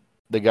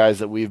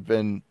that we've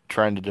been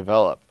trying to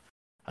develop.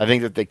 I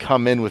think that they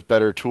come in with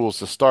better tools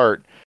to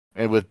start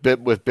and with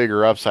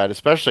bigger upside,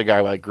 especially a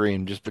guy like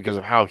Green, just because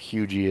of how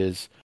huge he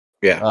is.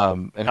 Yeah.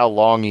 And how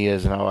long he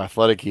is and how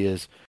athletic he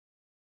is.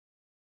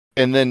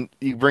 And then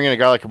you bring in a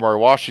guy like Amari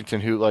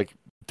Washington who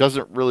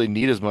doesn't really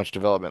need as much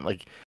development.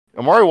 Like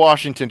Amari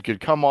Washington could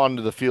come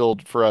onto the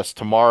field for us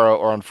tomorrow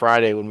or on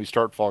Friday when we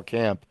start fall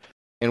camp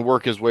and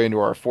work his way into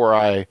our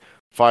 4-eye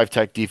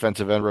 5-tech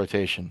defensive end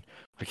rotation.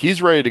 Like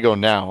he's ready to go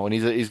now, and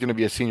he's going to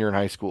be a senior in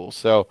high school.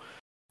 So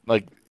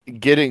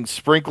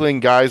sprinkling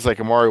guys like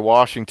Amari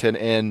Washington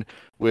in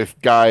with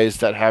guys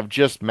that have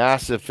just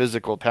massive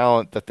physical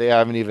talent that they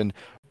haven't even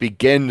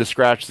begun to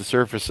scratch the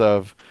surface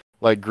of,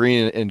 like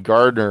Green and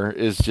Gardner,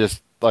 is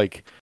just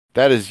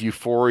that is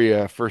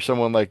euphoria for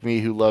someone like me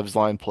who loves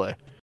line play.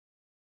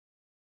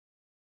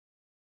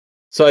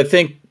 So I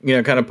think,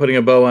 kind of putting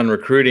a bow on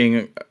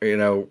recruiting,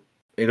 it'll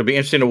be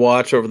interesting to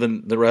watch over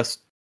the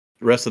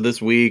rest of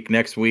this week,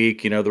 next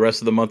week, the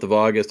rest of the month of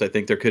August. I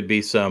think there could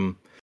be some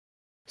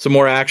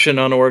more action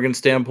on Oregon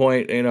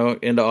standpoint,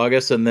 into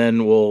August, and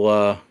then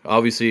we'll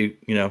obviously,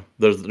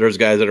 there's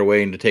guys that are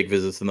waiting to take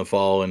visits in the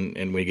fall,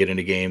 and we get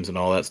into games and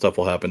all that stuff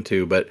will happen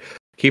too. But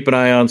keep an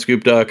eye on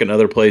Scoop Duck and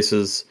other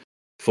places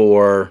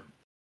for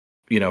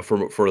kind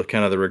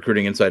of the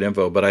recruiting inside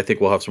info. But I think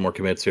we'll have some more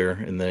commits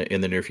here in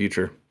the near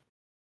future.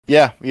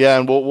 Yeah,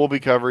 and we'll be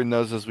covering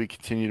those as we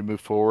continue to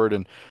move forward.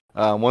 And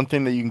one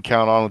thing that you can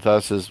count on with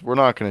us is we're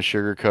not going to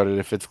sugarcoat it.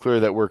 If it's clear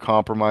that we're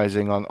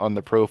compromising on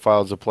the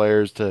profiles of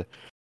players to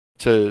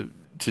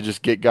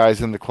just get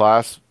guys in the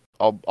class,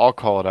 I'll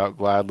call it out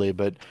gladly.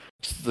 But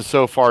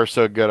so far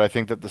so good. I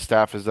think that the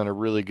staff has done a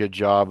really good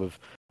job of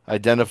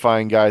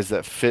identifying guys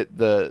that fit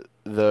the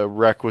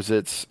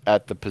requisites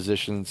at the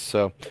positions.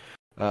 So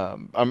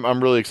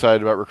I'm really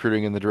excited about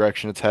recruiting in the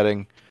direction it's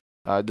heading,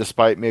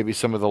 despite maybe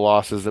some of the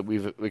losses that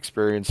we've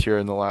experienced here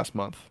in the last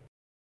month.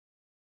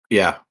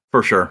 Yeah,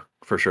 for sure.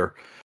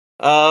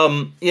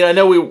 I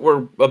know we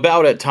were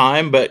about at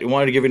time, but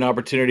wanted to give you an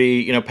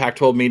opportunity.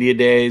 Pac-12 Media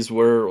Days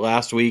were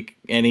last week.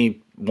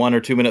 Any 1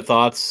 or 2 minute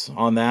thoughts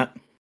on that?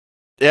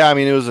 Yeah, I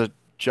mean, it was a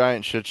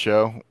giant shit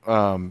show.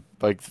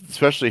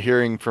 Especially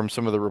hearing from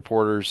some of the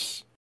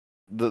reporters,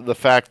 the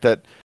fact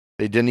that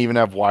they didn't even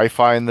have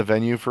Wi-Fi in the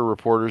venue for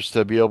reporters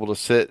to be able to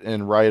sit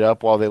and write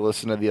up while they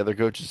listen to the other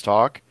coaches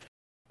talk.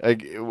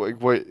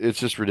 It's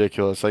just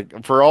ridiculous.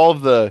 For all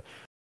the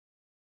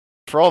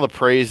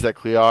praise that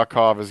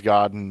Kliavkoff has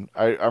gotten,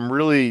 I'm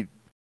really.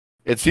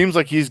 It seems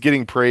like he's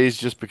getting praised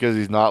just because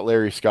he's not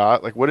Larry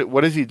Scott.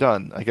 What has he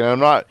done?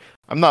 And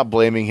I'm not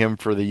blaming him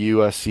for the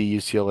USC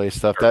UCLA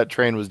stuff. That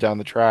train was down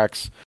the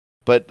tracks.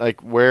 But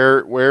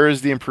where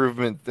is the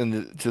improvement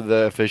to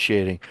the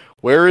officiating?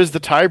 Where is the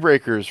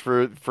tiebreakers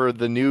for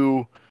the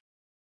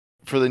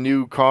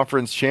new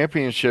conference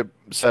championship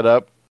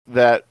setup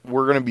that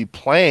we're going to be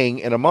playing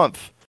in a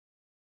month?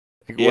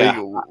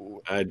 What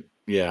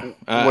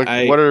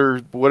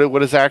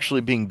is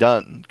actually being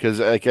done? Because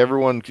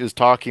everyone is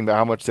talking about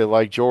how much they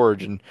like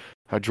George and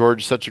how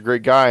George is such a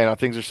great guy and how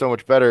things are so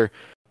much better.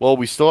 Well,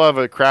 we still have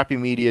a crappy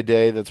media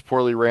day that's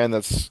poorly ran,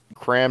 that's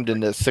crammed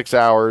into 6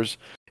 hours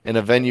in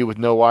a venue with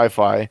no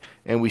Wi-Fi,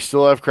 and we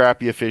still have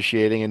crappy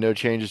officiating and no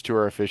changes to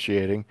our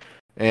officiating.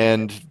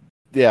 And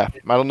yeah,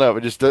 I don't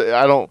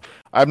know.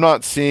 I'm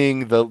not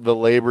seeing the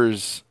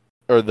labors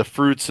or the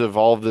fruits of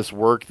all of this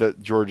work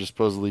that George is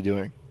supposedly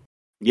doing.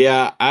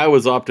 Yeah, I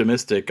was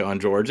optimistic on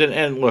George,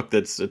 and look,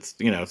 it's it's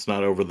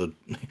not over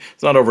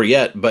it's not over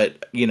yet,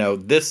 but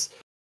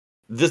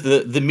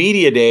the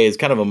media day is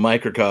kind of a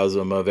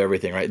microcosm of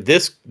everything, right?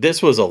 This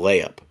was a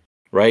layup,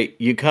 right?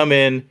 You come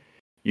in,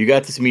 you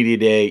got this media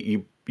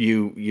day,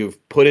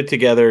 you've put it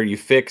together, you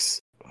fix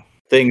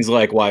things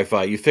like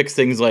Wi-Fi, you fix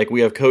things like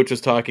we have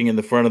coaches talking in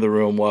the front of the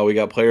room while we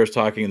got players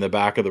talking in the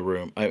back of the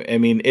room. I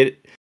mean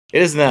it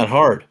isn't that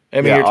hard.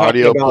 I mean Yeah, you're talking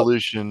audio about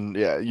pollution.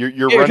 Yeah, you're yeah,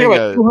 you're talking running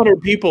about a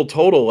 200 people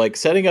total. Like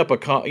setting up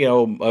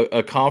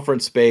a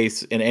conference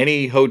space in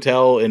any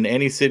hotel in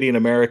any city in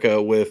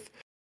America with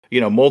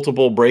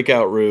multiple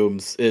breakout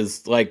rooms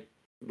is like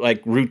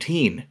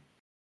routine.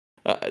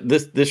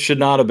 This should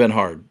not have been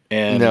hard,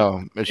 and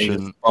no, it he just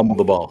shouldn't. fumbled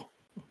the ball.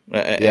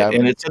 Yeah,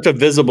 And it's such a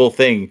visible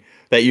thing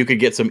that you could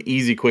get some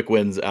easy, quick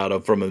wins out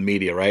of from the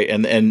media, right?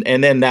 And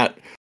then that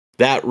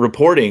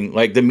reporting,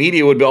 like the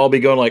media would all be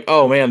going like,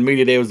 "Oh man,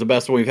 media day was the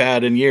best one we've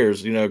had in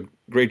years."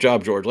 Great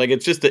job, George. Like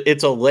it's a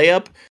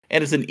layup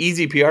and it's an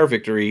easy PR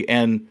victory,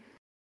 and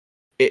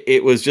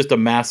it was just a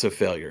massive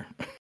failure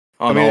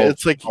I on mean,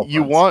 it's like all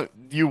you fronts.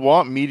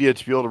 want media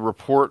to be able to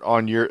report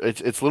on your.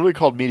 It's literally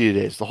called media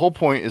days. The whole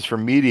point is for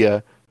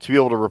media to be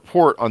able to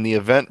report on the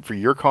event for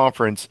your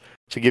conference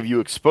to give you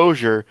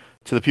exposure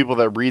to the people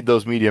that read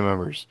those media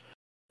members,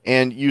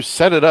 and you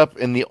set it up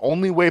in the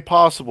only way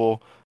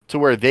possible to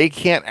where they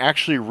can't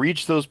actually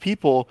reach those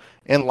people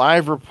and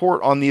live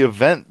report on the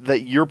event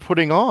that you're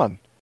putting on.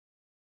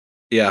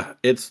 Yeah,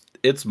 it's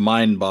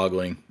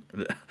mind-boggling.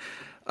 Like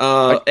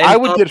I Any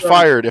would thoughts get on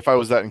fired if I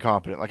was that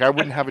incompetent. Like I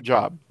wouldn't have a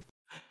job.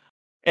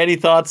 any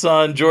thoughts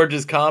on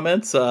George's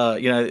comments?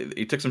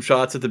 He took some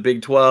shots at the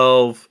Big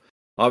 12.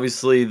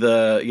 Obviously,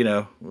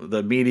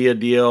 the media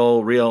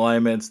deal,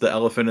 realignments, the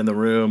elephant in the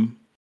room.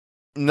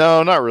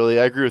 No, not really.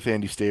 I agree with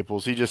Andy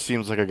Staples. He just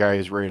seems like a guy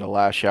who's ready to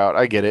lash out.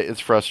 I get it. It's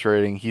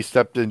frustrating. He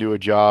stepped into a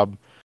job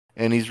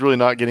and he's really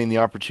not getting the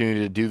opportunity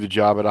to do the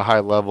job at a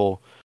high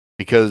level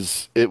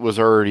because it was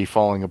already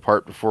falling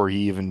apart before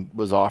he even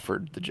was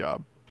offered the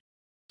job.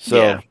 So,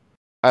 Yeah,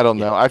 I don't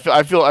yeah, know.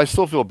 I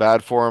still feel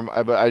bad for him.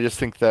 But I just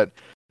think that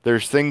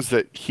there's things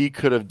that he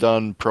could have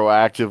done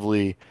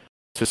proactively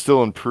to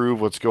still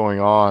improve what's going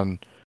on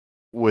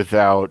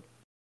without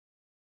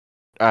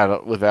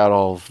without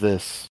all of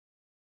this.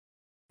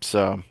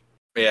 So,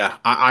 yeah.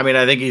 I mean,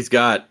 I think he's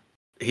got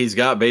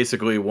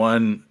basically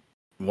one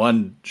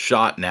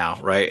shot now,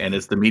 right? And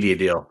it's the media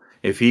deal.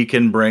 If he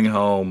can bring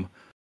home,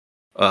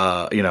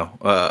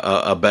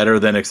 a better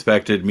than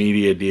expected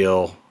media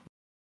deal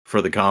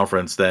for the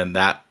conference, then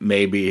that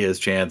may be his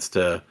chance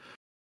to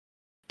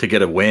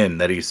get a win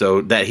that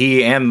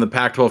he and the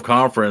Pac-12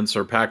 conference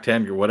or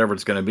Pac-10 or whatever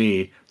it's going to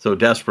be so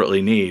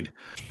desperately need.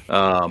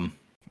 Um,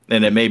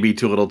 and it may be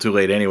too little, too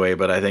late anyway.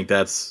 But I think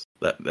that's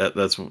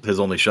his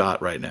only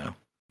shot right now.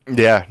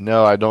 yeah,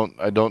 no, I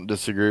don't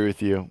disagree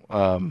with you.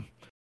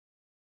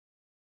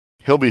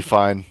 He'll be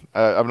fine.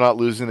 I'm not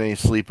losing any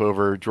sleep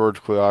over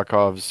George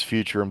Klyakov's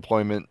future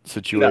employment No,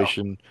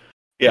 situation.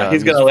 yeah,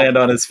 he's going He's to land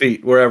on his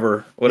feet wherever,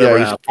 yeah, whatever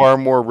he's happens. far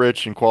more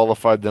rich and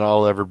qualified than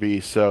I'll ever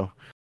be, so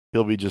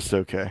he'll be just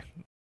okay.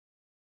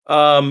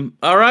 All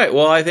right.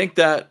 Well, I think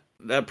that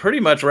pretty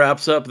much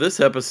wraps up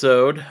this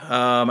episode.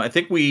 I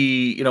think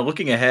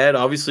looking ahead,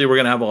 obviously we're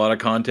going to have a lot of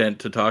content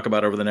to talk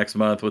about over the next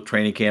month with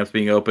training camps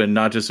being open,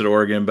 not just at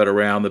Oregon, but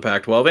around the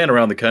Pac-12 and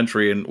around the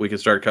country. And we can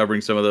start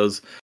covering some of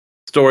those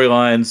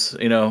storylines,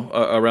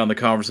 around the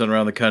conference and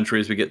around the country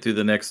as we get through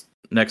the next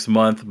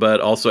month. But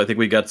also, I think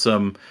we got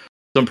some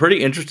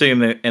pretty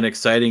interesting and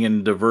exciting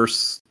and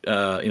diverse,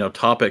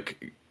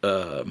 topic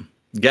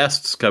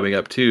guests coming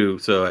up too.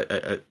 So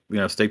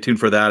stay tuned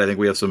for that. I think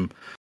we have some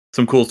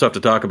cool stuff to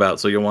talk about.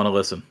 So you'll want to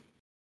listen.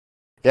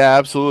 Yeah,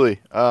 absolutely.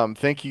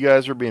 Thank you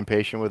guys for being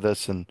patient with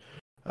us, and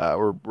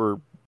we're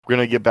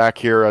gonna get back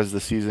here as the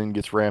season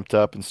gets ramped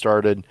up and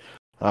started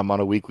on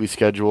a weekly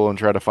schedule and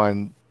try to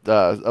find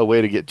a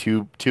way to get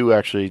two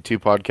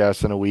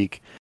podcasts in a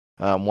week.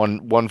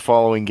 One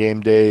following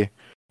game day,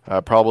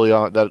 probably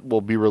that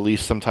will be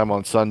released sometime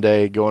on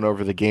Sunday, going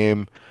over the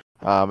game,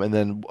 and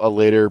then a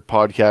later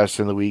podcast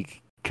in the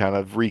week, kind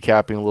of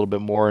recapping a little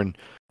bit more and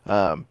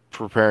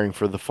preparing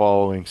for the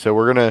following. So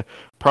we're gonna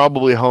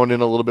probably hone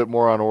in a little bit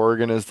more on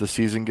Oregon as the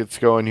season gets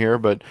going here,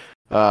 but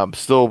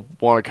still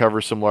want to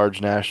cover some large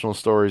national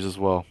stories as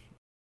well.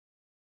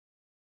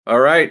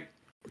 All right,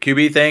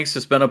 QB, thanks.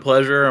 It's been a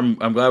pleasure.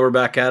 I'm glad we're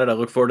back at it. I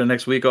look forward to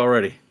next week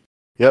already.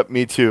 Yep,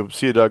 me too.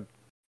 See you, Doug.